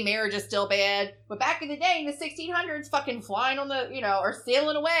 and gay marriage is still bad. But back in the day, in the 1600s, fucking flying on the, or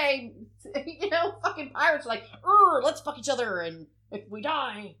sailing away, fucking pirates are like, let's fuck each other, and if we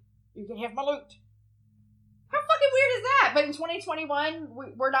die, you can have my loot. How fucking weird is that? But in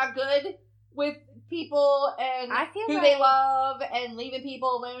 2021, we're not good with people and who they love, and leaving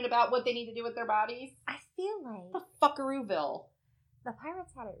people alone about what they need to do with their bodies. I feel like the fuckarooville. The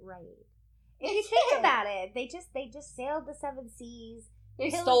pirates had it right. If you think about it, they just sailed the seven seas. They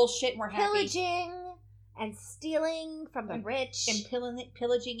stole shit and were happy. Pillaging and stealing from the rich. And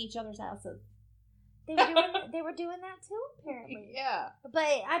pillaging each other's houses. They were doing that too, apparently. Yeah.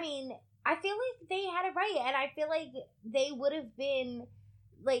 But, I mean, I feel like they had it right. And I feel like they would have been,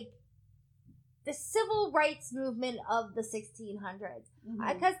 like, the civil rights movement of the 1600s.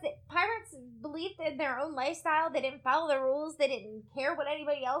 Because the pirates believed in their own lifestyle. They didn't follow the rules. They didn't care what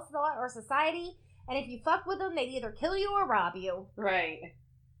anybody else thought or society. And if you fuck with them, they'd either kill you or rob you. Right.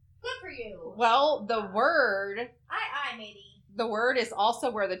 Good for you. Well, the word... Aye, matey. The word is also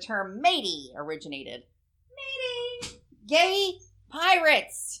where the term matey originated. Matey! Gay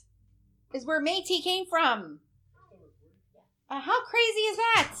pirates is where matey came from. How crazy is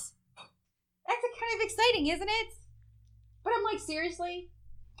that? That's kind of exciting, isn't it? But I'm like, seriously?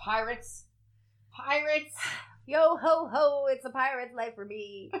 Pirates? Yo ho ho, it's a pirate's life for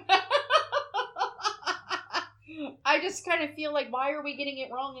me. I just kind of feel like, why are we getting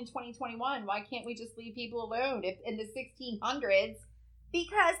it wrong in 2021? Why can't we just leave people alone? If in the 1600s...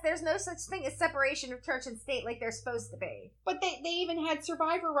 Because there's no such thing as separation of church and state like they're supposed to be. But they even had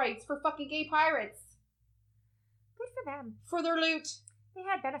survivor rights for fucking gay pirates. Good for them. For their loot. They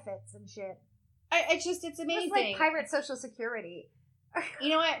had benefits and shit. It's amazing. It's like pirate social security. You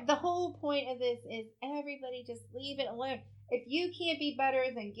know what? The whole point of this is everybody just leave it alone. If you can't be better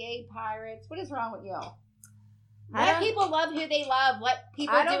than gay pirates, what is wrong with you? Let people love who they love. Let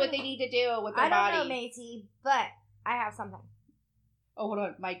people do what they need to do with their body. I don't know, matey, but I have something. Oh, hold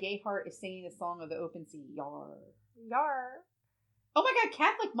on. My gay heart is singing the song of the open sea. Yar. Yar. Oh my god,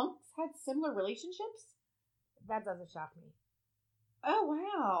 Catholic monks had similar relationships? That doesn't shock me. Oh,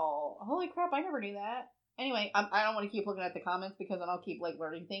 wow. Holy crap, I never knew that. Anyway, I don't want to keep looking at the comments because then I'll keep,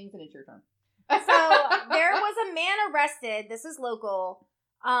 learning things, and it's your turn. So, there was a man arrested. This is local.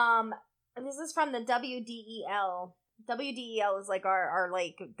 This is from the WDEL. WDEL is, our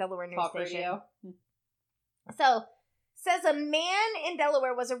Delaware news Talk station. radio. So, says a man in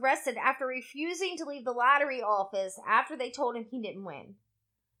Delaware was arrested after refusing to leave the lottery office after they told him he didn't win.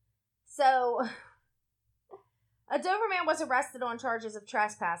 So... A Dover man was arrested on charges of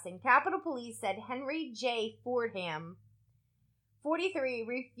trespassing. Capitol Police said Henry J. Fordham 43,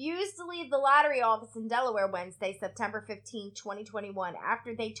 refused to leave the lottery office in Delaware Wednesday, September 15, 2021,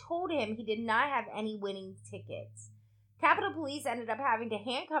 after they told him he did not have any winning tickets. Capitol Police ended up having to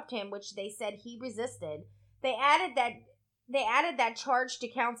handcuff him, which they said he resisted. They added that charge to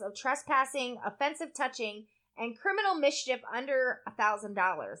counts of trespassing, offensive touching, and criminal mischief under $1,000.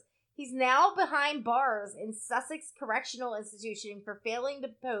 He's now behind bars in Sussex Correctional Institution for failing to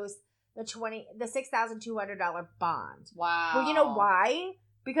post the $6,200 bond. Wow. Well, you know why?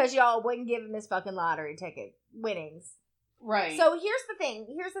 Because y'all wouldn't give him his fucking lottery ticket winnings. Right. So here's the thing.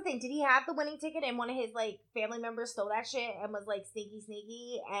 Did he have the winning ticket and one of his, like, family members stole that shit and was, like,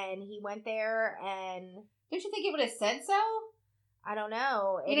 sneaky, and he went there and... Don't you think it would have said so? I don't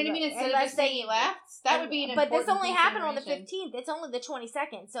know. You know what I mean? Instead of just saying he left? That would be an important But this only happened on the consideration. 15th. It's only the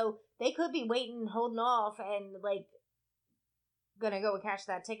 22nd. So they could be waiting, holding off, and, like, gonna go and cash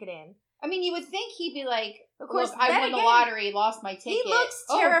that ticket in. I mean, you would think he'd be like, of course, I won the lottery, lost my ticket. He looks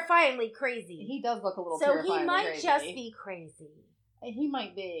terrifyingly crazy. He does look a little so terrifyingly he might crazy. just be crazy. He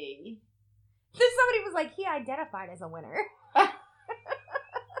might be. Then somebody was like, he identified as a winner.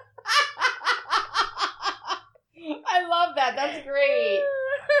 I love that. That's great.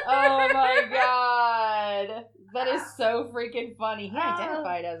 Oh my god. That is so freaking funny. He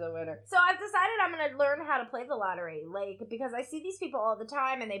identified as a winner. So I've decided I'm going to learn how to play the lottery. Like, because I see these people all the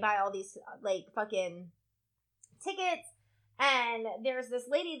time and they buy all these, like, fucking tickets. And there's this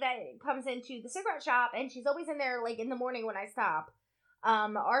lady that comes into the cigarette shop and she's always in there, like, in the morning when I stop.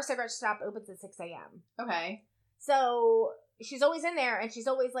 Our cigarette shop opens at 6 a.m. Okay. So she's always in there and she's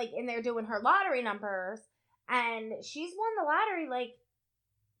always, like, in there doing her lottery numbers. And she's won the lottery, like,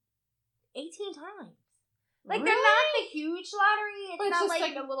 18 times. Like, really? they're not the huge lottery. It's but it's not just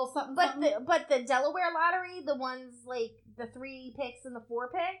like a little something. But the Delaware lottery, the ones, like, the 3 picks and the 4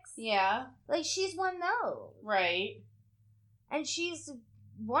 picks. Yeah. Like, she's won those. Right. And she's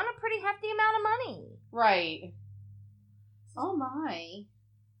won a pretty hefty amount of money. Right. Oh, my.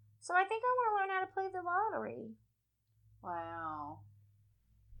 So I think I want to learn how to play the lottery. Wow.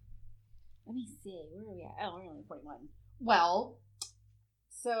 Let me see. Where are we at? Oh, we're only 41. Well,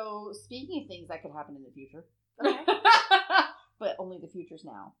 so speaking of things that could happen in the future. Okay. But only the future's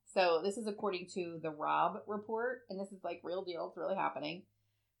now. So this is according to the Rob report, and this is like real deal. It's really happening.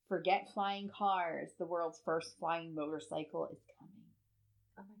 Forget flying cars. The world's first flying motorcycle is coming.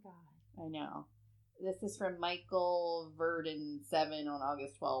 Oh my god. I know. This is from Michael Verdon 7 on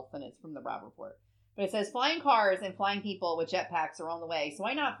August 12th, and it's from the Rob report. But it says flying cars and flying people with jetpacks are on the way. So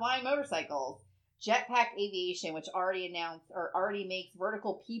why not flying motorcycles? Jetpack Aviation, which already makes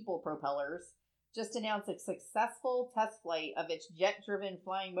vertical people propellers, just announced a successful test flight of its jet-driven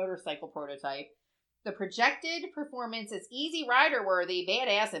flying motorcycle prototype. The projected performance is easy rider worthy,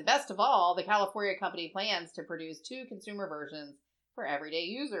 badass, and best of all, the California company plans to produce 2 consumer versions for everyday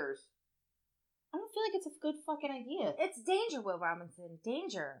users. I don't feel like it's a good fucking idea. It's danger, Will Robinson.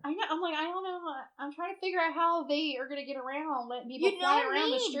 Danger. I know. I'm like, I don't know. I'm trying to figure out how they are going to get around letting people fly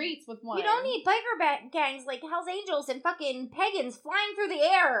around the streets with one. You don't need biker gangs like Hell's Angels and fucking pagans flying through the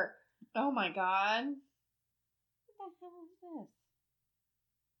air. Oh my god. What the hell is this?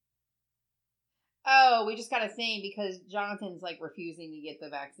 Oh, we just got a thing because Jonathan's like refusing to get the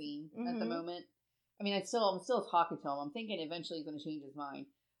vaccine at the moment. I mean, I'm still talking to him. I'm thinking eventually he's going to change his mind.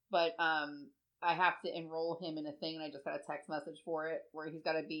 But, I have to enroll him in a thing, and I just got a text message for it where he's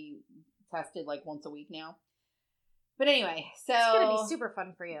got to be tested like once a week now. But anyway, so it's gonna be super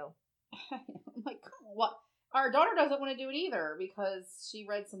fun for you. I'm like, what? Our daughter doesn't want to do it either because she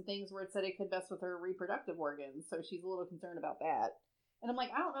read some things where it said it could mess with her reproductive organs, so she's a little concerned about that. And I'm like,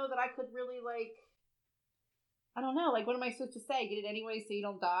 I don't know that I could really I don't know, what am I supposed to say? Get it anyway so you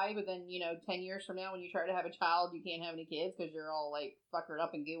don't die, but then 10 years from now when you try to have a child, you can't have any kids because you're all fuckered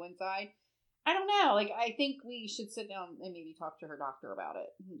up and goo inside. I don't know. I think we should sit down and maybe talk to her doctor about it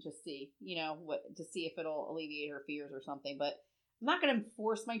and just see, to see if it'll alleviate her fears or something. But I'm not going to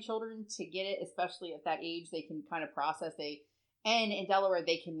force my children to get it, especially at that age. They can kind of process. And in Delaware,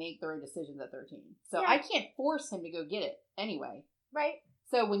 they can make their own decisions at 13. So yeah. I can't force him to go get it anyway. Right.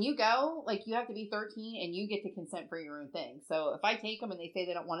 So when you go, you have to be 13 and you get to consent for your own thing. So if I take them and they say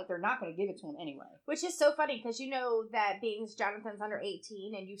they don't want it, they're not going to give it to them anyway. Which is so funny because you know that being Jonathan's under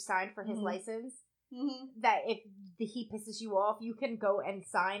 18 and you signed for his license, that if he pisses you off, you can go and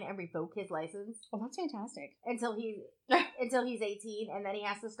sign and revoke his license. Oh, that's fantastic. Until he's 18, and then he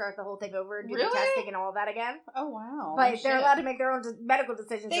has to start the whole thing over and do the testing and all that again. Oh, wow. But they're allowed to make their own medical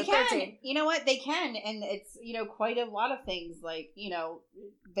decisions they at can. 13. You know what? They can. And it's, quite a lot of things.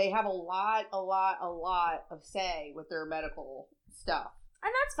 They have a lot of say with their medical stuff.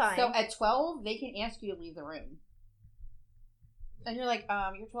 And that's fine. So at 12, they can ask you to leave the room. And you're like,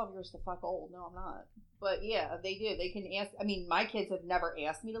 you're 12 years the fuck old. No, I'm not. But yeah, they do. They can ask. I mean, my kids have never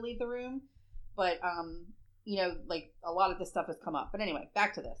asked me to leave the room, but like a lot of this stuff has come up. But anyway,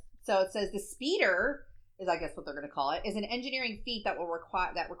 back to this. So it says the speeder is, I guess, what they're going to call it, is an engineering feat that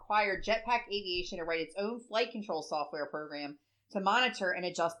required Jetpack Aviation to write its own flight control software program to monitor and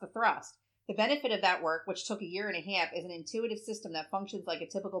adjust the thrust. The benefit of that work, which took a year and a half, is an intuitive system that functions like a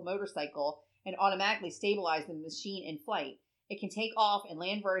typical motorcycle and automatically stabilizes the machine in flight. It can take off and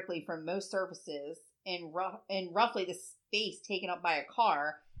land vertically from most surfaces in roughly the space taken up by a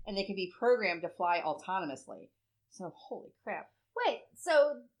car, and they can be programmed to fly autonomously. So, holy crap. Wait, so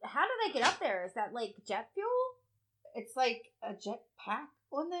how do they get up there? Is that like jet fuel? It's like a jet pack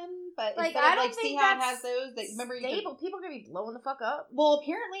on them, but like, instead I of don't like think see how it that's has those that remember you stable. People are gonna be blowing the fuck up. Well,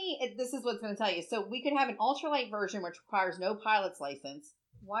 apparently this is what's going to tell you. So we could have an ultralight version which requires no pilot's license.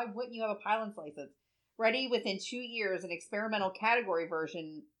 Why wouldn't you have a pilot's license? Ready within 2 years, an experimental category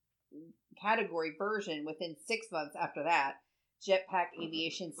version within 6 months after that. Jetpack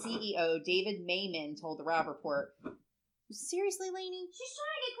Aviation CEO David Mayman told the Rob Report. Seriously, Lainey? She's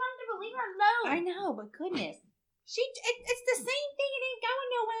trying to get comfortable. Leave her alone. I know, but goodness. It's the same thing. It ain't going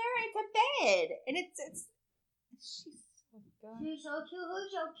nowhere. It's a bed. And it's she's oh God. Who's so cute?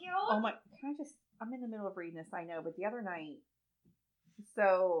 Who's so cute? Oh my, I'm in the middle of reading this, I know, but the other night,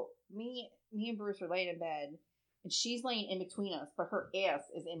 so me and Bruce are laying in bed, and she's laying in between us, but her ass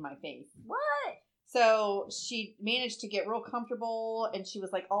is in my face. What? So she managed to get real comfortable, and she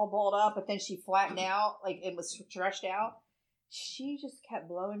was like all balled up, but then she flattened out, like it was stretched out. She just kept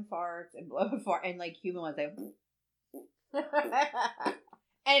blowing farts, and like human ones, like.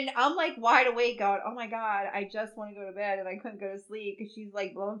 And I'm like wide awake going, oh my God, I just want to go to bed, and I couldn't go to sleep because she's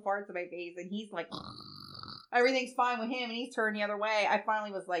like blowing farts in my face, and he's like, everything's fine with him, and he's turned the other way. I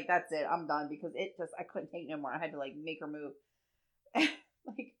finally was like, that's it, I'm done, because I couldn't take no more. I had to like make her move. Like,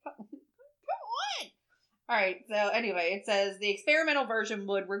 come on. All right, so anyway, it says the experimental version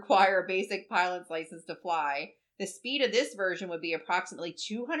would require a basic pilot's license to fly. The speed of this version would be approximately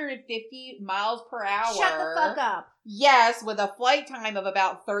 250 miles per hour. Shut the fuck up. Yes, with a flight time of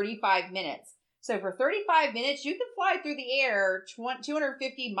about 35 minutes. So for 35 minutes, you can fly through the air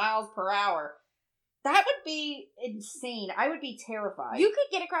 250 miles per hour. That would be insane. I would be terrified. You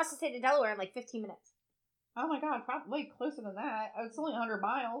could get across the state of Delaware in like 15 minutes. Oh my God, probably closer than that. It's only 100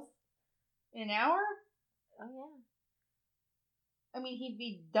 miles. In an hour? Oh, yeah. I mean, he'd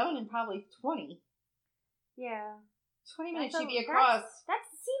be done in probably 20. Yeah. 20 minutes you'd be across. That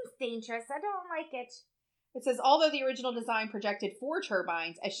seems dangerous. I don't like it. It says, although the original design projected 4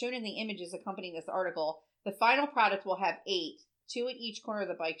 turbines, as shown in the images accompanying this article, the final product will have 8, 2 at each corner of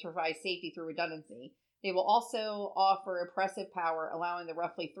the bike to provide safety through redundancy. They will also offer impressive power, allowing the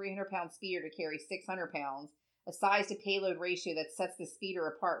roughly 300-pound speeder to carry 600 pounds, a size-to-payload ratio that sets the speeder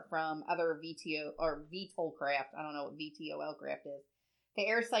apart from other VTOL craft. I don't know what VTOL craft is. The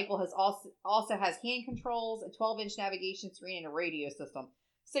air cycle also has hand controls, a 12-inch navigation screen, and a radio system.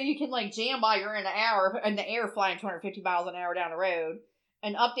 So you can like jam by you're in the air flying 250 miles an hour down the road.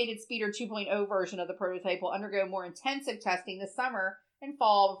 An updated Speeder 2.0 version of the prototype will undergo more intensive testing this summer and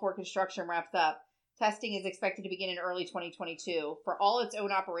fall before construction wraps up. Testing is expected to begin in early 2022. For all its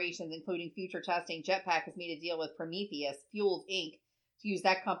own operations, including future testing, Jetpack has made a deal with Prometheus Fuels, Inc. to use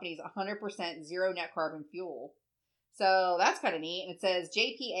that company's 100% zero net carbon fuel. So that's kind of neat. And it says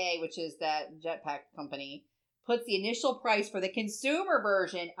JPA, which is that Jetpack company, puts the initial price for the consumer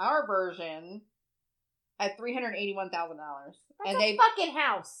version, our version, at $381,000. That's a fucking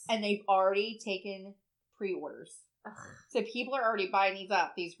house. And they've already taken pre-orders. Ugh. So people are already buying these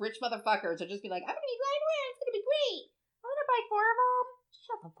up. These rich motherfuckers are just be like, I'm going to be flying around. It's going to be great. I'm going to buy 4 of them.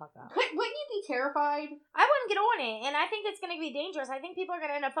 Shut the fuck up. Wouldn't you be terrified? I wouldn't get on it. And I think it's going to be dangerous. I think people are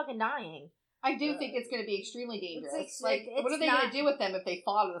going to end up fucking dying. I do think it's going to be extremely dangerous. It's what are they going to do with them if they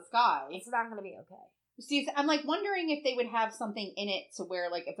fall out of the sky? It's not going to be okay. See, I'm like wondering if they would have something in it to where,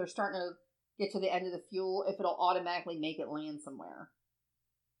 like, if they're starting to get to the end of the fuel, if it'll automatically make it land somewhere.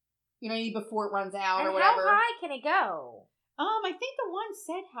 You know, before it runs out or whatever. How high can it go? I think the one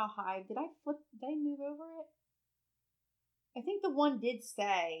said how high. Did I move over it? I think the one did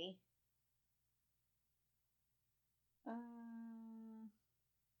say.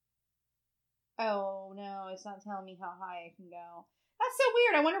 Oh, no, it's not telling me how high it can go. That's so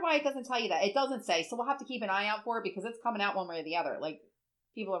weird. I wonder why it doesn't tell you that. It doesn't say, so we'll have to keep an eye out for it because it's coming out one way or the other. Like,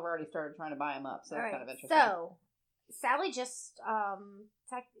 people have already started trying to buy them up, so it's kind of interesting. So, Sally just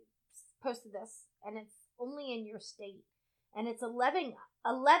posted this, and it's only in your state. And it's 11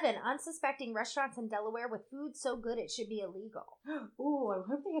 unsuspecting restaurants in Delaware with food so good it should be illegal. Ooh, I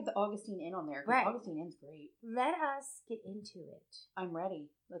hope they have the Augustine Inn on there. Right. Augustine Inn's great. Let us get into it. I'm ready.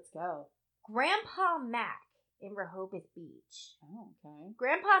 Let's go. Grandpa Mac in Rehoboth Beach. Oh, okay.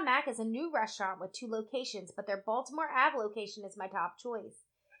 Grandpa Mac is a new restaurant with 2 locations, but their Baltimore Ave location is my top choice.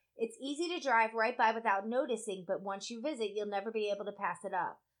 It's easy to drive right by without noticing, but once you visit, you'll never be able to pass it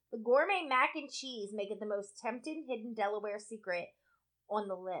up. The gourmet mac and cheese make it the most tempting hidden Delaware secret on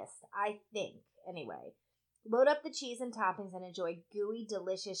the list, I think, anyway. Load up the cheese and toppings and enjoy gooey,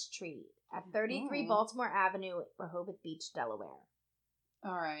 delicious treat at 33 Baltimore Avenue, Rehoboth Beach, Delaware.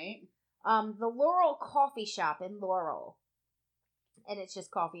 All right. The Laurel Coffee Shop in Laurel. And it's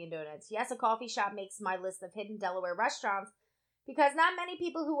just coffee and donuts. Yes, a coffee shop makes my list of hidden Delaware restaurants because not many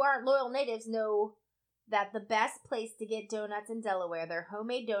people who aren't loyal natives know that the best place to get donuts in Delaware, their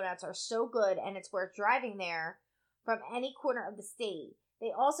homemade donuts, are so good and it's worth driving there from any corner of the state.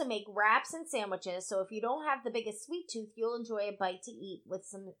 They also make wraps and sandwiches, so if you don't have the biggest sweet tooth, you'll enjoy a bite to eat with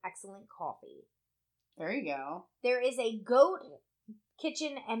some excellent coffee. There you go. There is a Goat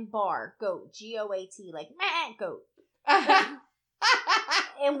Kitchen and Bar, Goat, G-O-A-T, like meh, goat,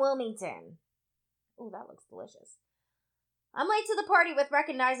 in Wilmington. Oh, that looks delicious. I'm late to the party with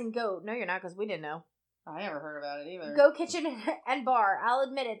recognizing Goat. No, you're not, because we didn't know. I never heard about it either. Goat Kitchen and Bar. I'll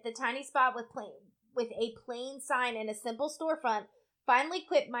admit it, the tiny spot with a plain sign and a simple storefront finally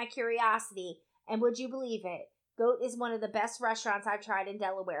clipped my curiosity, and would you believe it? Goat is one of the best restaurants I've tried in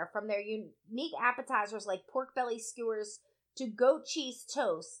Delaware. From their unique appetizers like pork belly skewers to goat cheese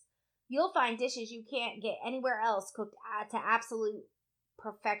toast, you'll find dishes you can't get anywhere else cooked to absolute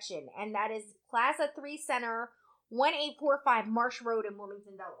perfection. And that is Plaza 3 Center, 1845 Marsh Road in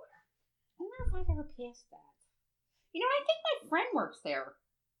Wilmington, Delaware. I wonder if I've ever passed that. You know, I think my friend works there.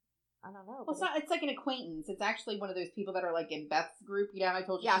 I don't know. Well, it's like an acquaintance. It's actually one of those people that are like in Beth's group. You know how I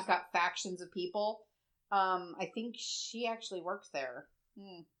told you she's got factions of people? I think she actually works there.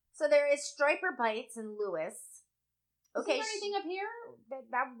 So there is Striper Bites in Lewis. Okay. Is there anything up here?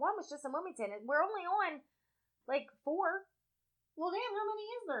 That one was just in Wilmington. We're only on, like, 4. Well, damn, how many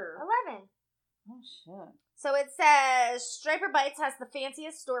is there? 11. Oh, shit. So it says Striper Bites has the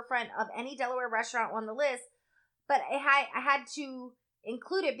fanciest storefront of any Delaware restaurant on the list, but I had to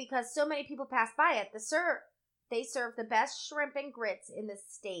include it because so many people pass by it. They serve the best shrimp and grits in the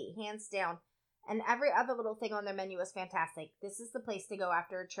state, hands down, and every other little thing on their menu is fantastic. This is the place to go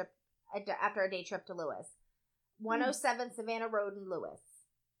after a day trip to Lewis. 107 Savannah Road in Lewis.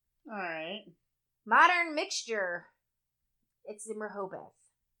 All right. Modern Mixture. It's in Rehoboth.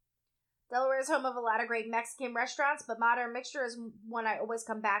 Delaware is home of a lot of great Mexican restaurants, but Modern Mixture is one I always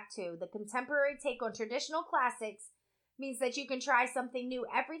come back to. The contemporary take on traditional classics means that you can try something new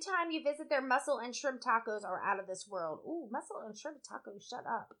every time you visit. Their mussel and shrimp tacos are out of this world. Ooh, mussel and shrimp tacos, shut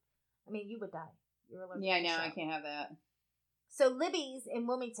up. I mean, you would die. You're allergic to shrimp. I can't have that. So Libby's in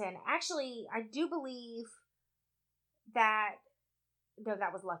Wilmington. Actually, I do believe that... No,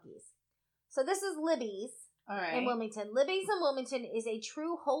 that was Lucky's. So this is Libby's. All right. In Wilmington. Libby's in Wilmington is a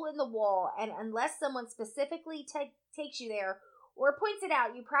true hole in the wall, and unless someone specifically takes you there or points it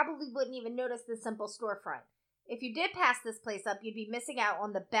out, you probably wouldn't even notice the simple storefront. If you did pass this place up, you'd be missing out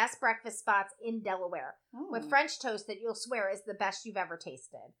on the best breakfast spots in Delaware, with French toast that you'll swear is the best you've ever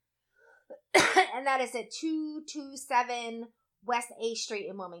tasted. And that is at 227 West A Street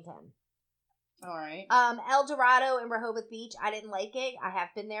in Wilmington. All right. El Dorado in Rehoboth Beach. I didn't like it. I have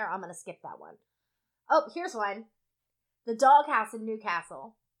been there. I'm going to skip that one. Oh, here's one. The Doghouse in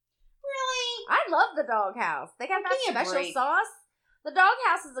Newcastle. Really? I love the Doghouse. They got that special sauce. The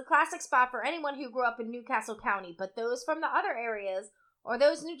Doghouse is a classic spot for anyone who grew up in Newcastle County, but those from the other areas or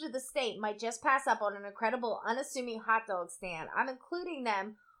those new to the state might just pass up on an incredible, unassuming hot dog stand. I'm including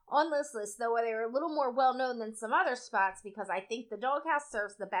them on this list, though they're a little more well-known than some other spots because I think the Doghouse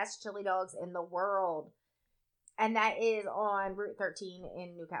serves the best chili dogs in the world. And that is on Route 13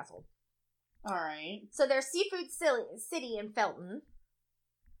 in Newcastle. All right. So there's Seafood City in Felton,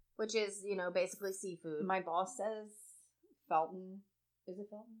 which is, you know, basically seafood. My boss says Felton. Is it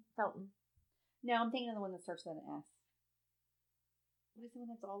Felton? Felton. No, I'm thinking of the one that starts with an S. What is the one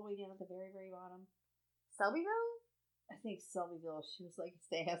that's all the way down at the very, very bottom? Selbyville? I think Selbyville. She was like, it's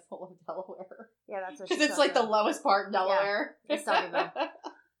the asshole of Delaware. Yeah, that's what she said. Because it's like the lowest part in Delaware. Yeah, it's Selbyville.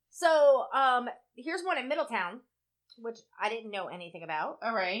 So, here's one in Middletown, which I didn't know anything about.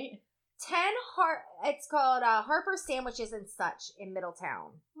 All right. It's called Harper Sandwiches and Such in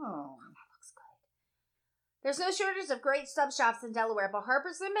Middletown. Oh. That looks good. There's no shortage of great sub shops in Delaware, but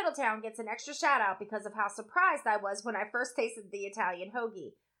Harper's in Middletown gets an extra shout out because of how surprised I was when I first tasted the Italian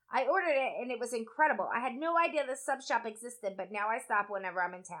hoagie. I ordered it, and it was incredible. I had no idea this sub shop existed, but now I stop whenever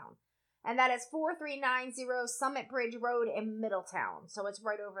I'm in town. And that is 4390 Summit Bridge Road in Middletown. So it's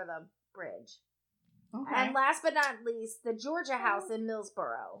right over the bridge. Okay. And last but not least, the Georgia House in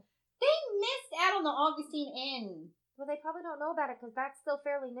Millsboro. They missed out on the Augustine Inn. Well, they probably don't know about it because that's still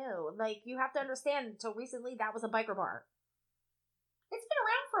fairly new. Like, you have to understand, until recently, that was a biker bar. It's been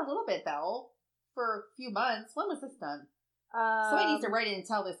around for a little bit, though. For a few months. When was this done? Somebody needs to write in and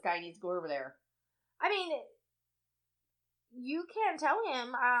tell this guy he needs to go over there. I mean, you can't tell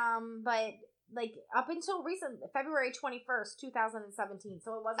him, but, like, up until recent, February 21st, 2017,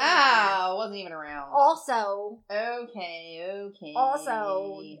 so it wasn't around. It wasn't even around. Also. Okay.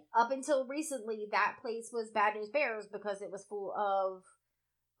 Also, up until recently, that place was Bad News Bears because it was full of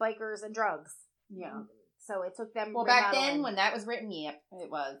bikers and drugs. Yeah. So it took them. Well, back then, when that was written, yep,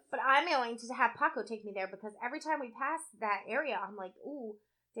 it was. But I'm going to have Paco take me there because every time we pass that area, I'm like, ooh,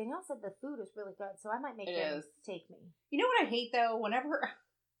 Danielle said the food is really good, so I might make him take me. You know what I hate, though?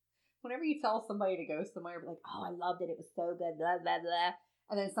 Whenever you tell somebody to go somewhere, like, oh, I loved it, it was so good, blah, blah, blah,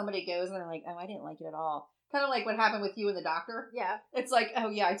 and then somebody goes and they're like, oh, I didn't like it at all. Kind of like what happened with you and the doctor. Yeah. It's like, oh,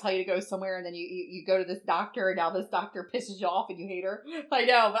 yeah, I tell you to go somewhere, and then you go to this doctor, and now this doctor pisses you off, and you hate her. I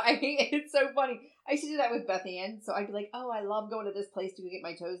know, but I hate it. It's so funny. I used to do that with Beth Ann, so I'd be like, oh, I love going to this place to get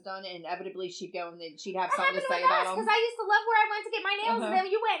my toes done, and inevitably she'd go, and then she'd have something to say about them. Because I used to love where I went to get my nails, and then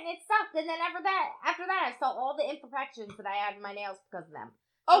you went, and it sucked, and then after that, I saw all the imperfections that I had in my nails because of them.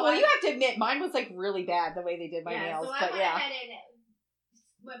 Oh, well, you have to admit, mine was, like, really bad, the way they did my nails, so but yeah. I went ahead and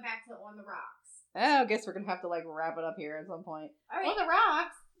went back to On the Rocks. Oh, I guess we're going to have to, like, wrap it up here at some point. All right. On the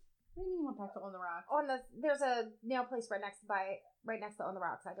Rocks? What do you mean went back to On the Rocks? There's a nail place right next to On the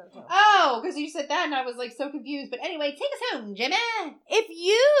Rocks I go to. Oh, because you said that and I was, like, so confused. But anyway, take us home, Jimmy. If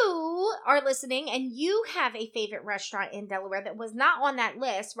you are listening and you have a favorite restaurant in Delaware that was not on that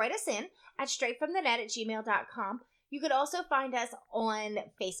list, write us in at straightfromthenet@gmail.com. You could also find us on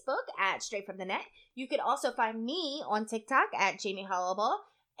Facebook at Straight From The Net. You could also find me on TikTok at Jamie Hollowball.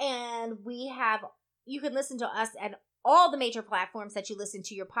 And you can listen to us at all the major platforms that you listen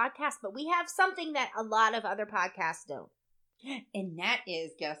to your podcast, but we have something that a lot of other podcasts don't. And that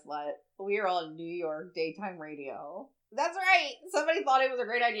is, guess what? We are on New York daytime radio. That's right. Somebody thought it was a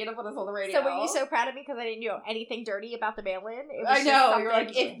great idea to put us on the radio. So were you so proud of me because I didn't know anything dirty about the mail-in? I know. You're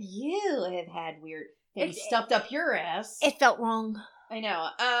like, if you have had weird things stuffed up your ass. It felt wrong. I know.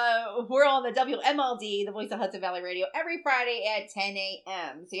 We're on the WMLD, the Voice of Hudson Valley Radio, every Friday at 10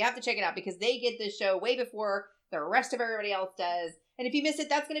 a.m. So you have to check it out because they get this show way before the rest of everybody else does. And if you miss it,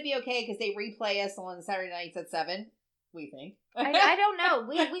 that's going to be okay because they replay us on Saturday nights at 7, we think. I don't know.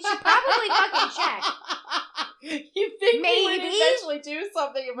 We should probably fucking check. You think maybe we would eventually do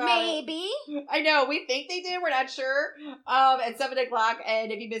something about it? Maybe. I know. We think they do. We're not sure. At 7 o'clock.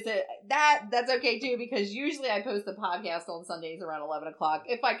 And if you miss it, that's okay too because usually I post the podcast on Sundays around 11 o'clock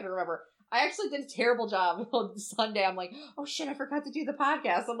if I can remember. I actually did a terrible job on Sunday. I'm like, oh shit, I forgot to do the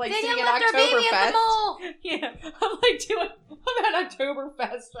podcast. I'm like sitting at Oktoberfest. Yeah, I'm at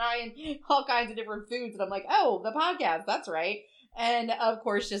Oktoberfest trying all kinds of different foods, and I'm like, oh, the podcast, that's right. And of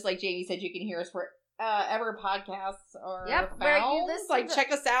course, just like Jamie said, you can hear us wherever podcasts are found. Like,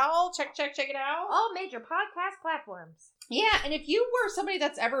 check us out. Check it out. All major podcast platforms. Yeah, and if you were somebody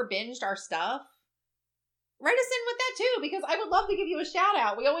that's ever binged our stuff, write us in with that too, because I would love to give you a shout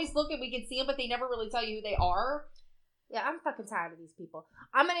out. We always look and we can see them, but they never really tell you who they are. Yeah, I'm fucking tired of these people.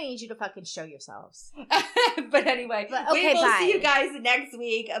 I'm gonna need you to fucking show yourselves. But anyway, we will see you guys next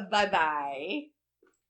week. Bye-bye.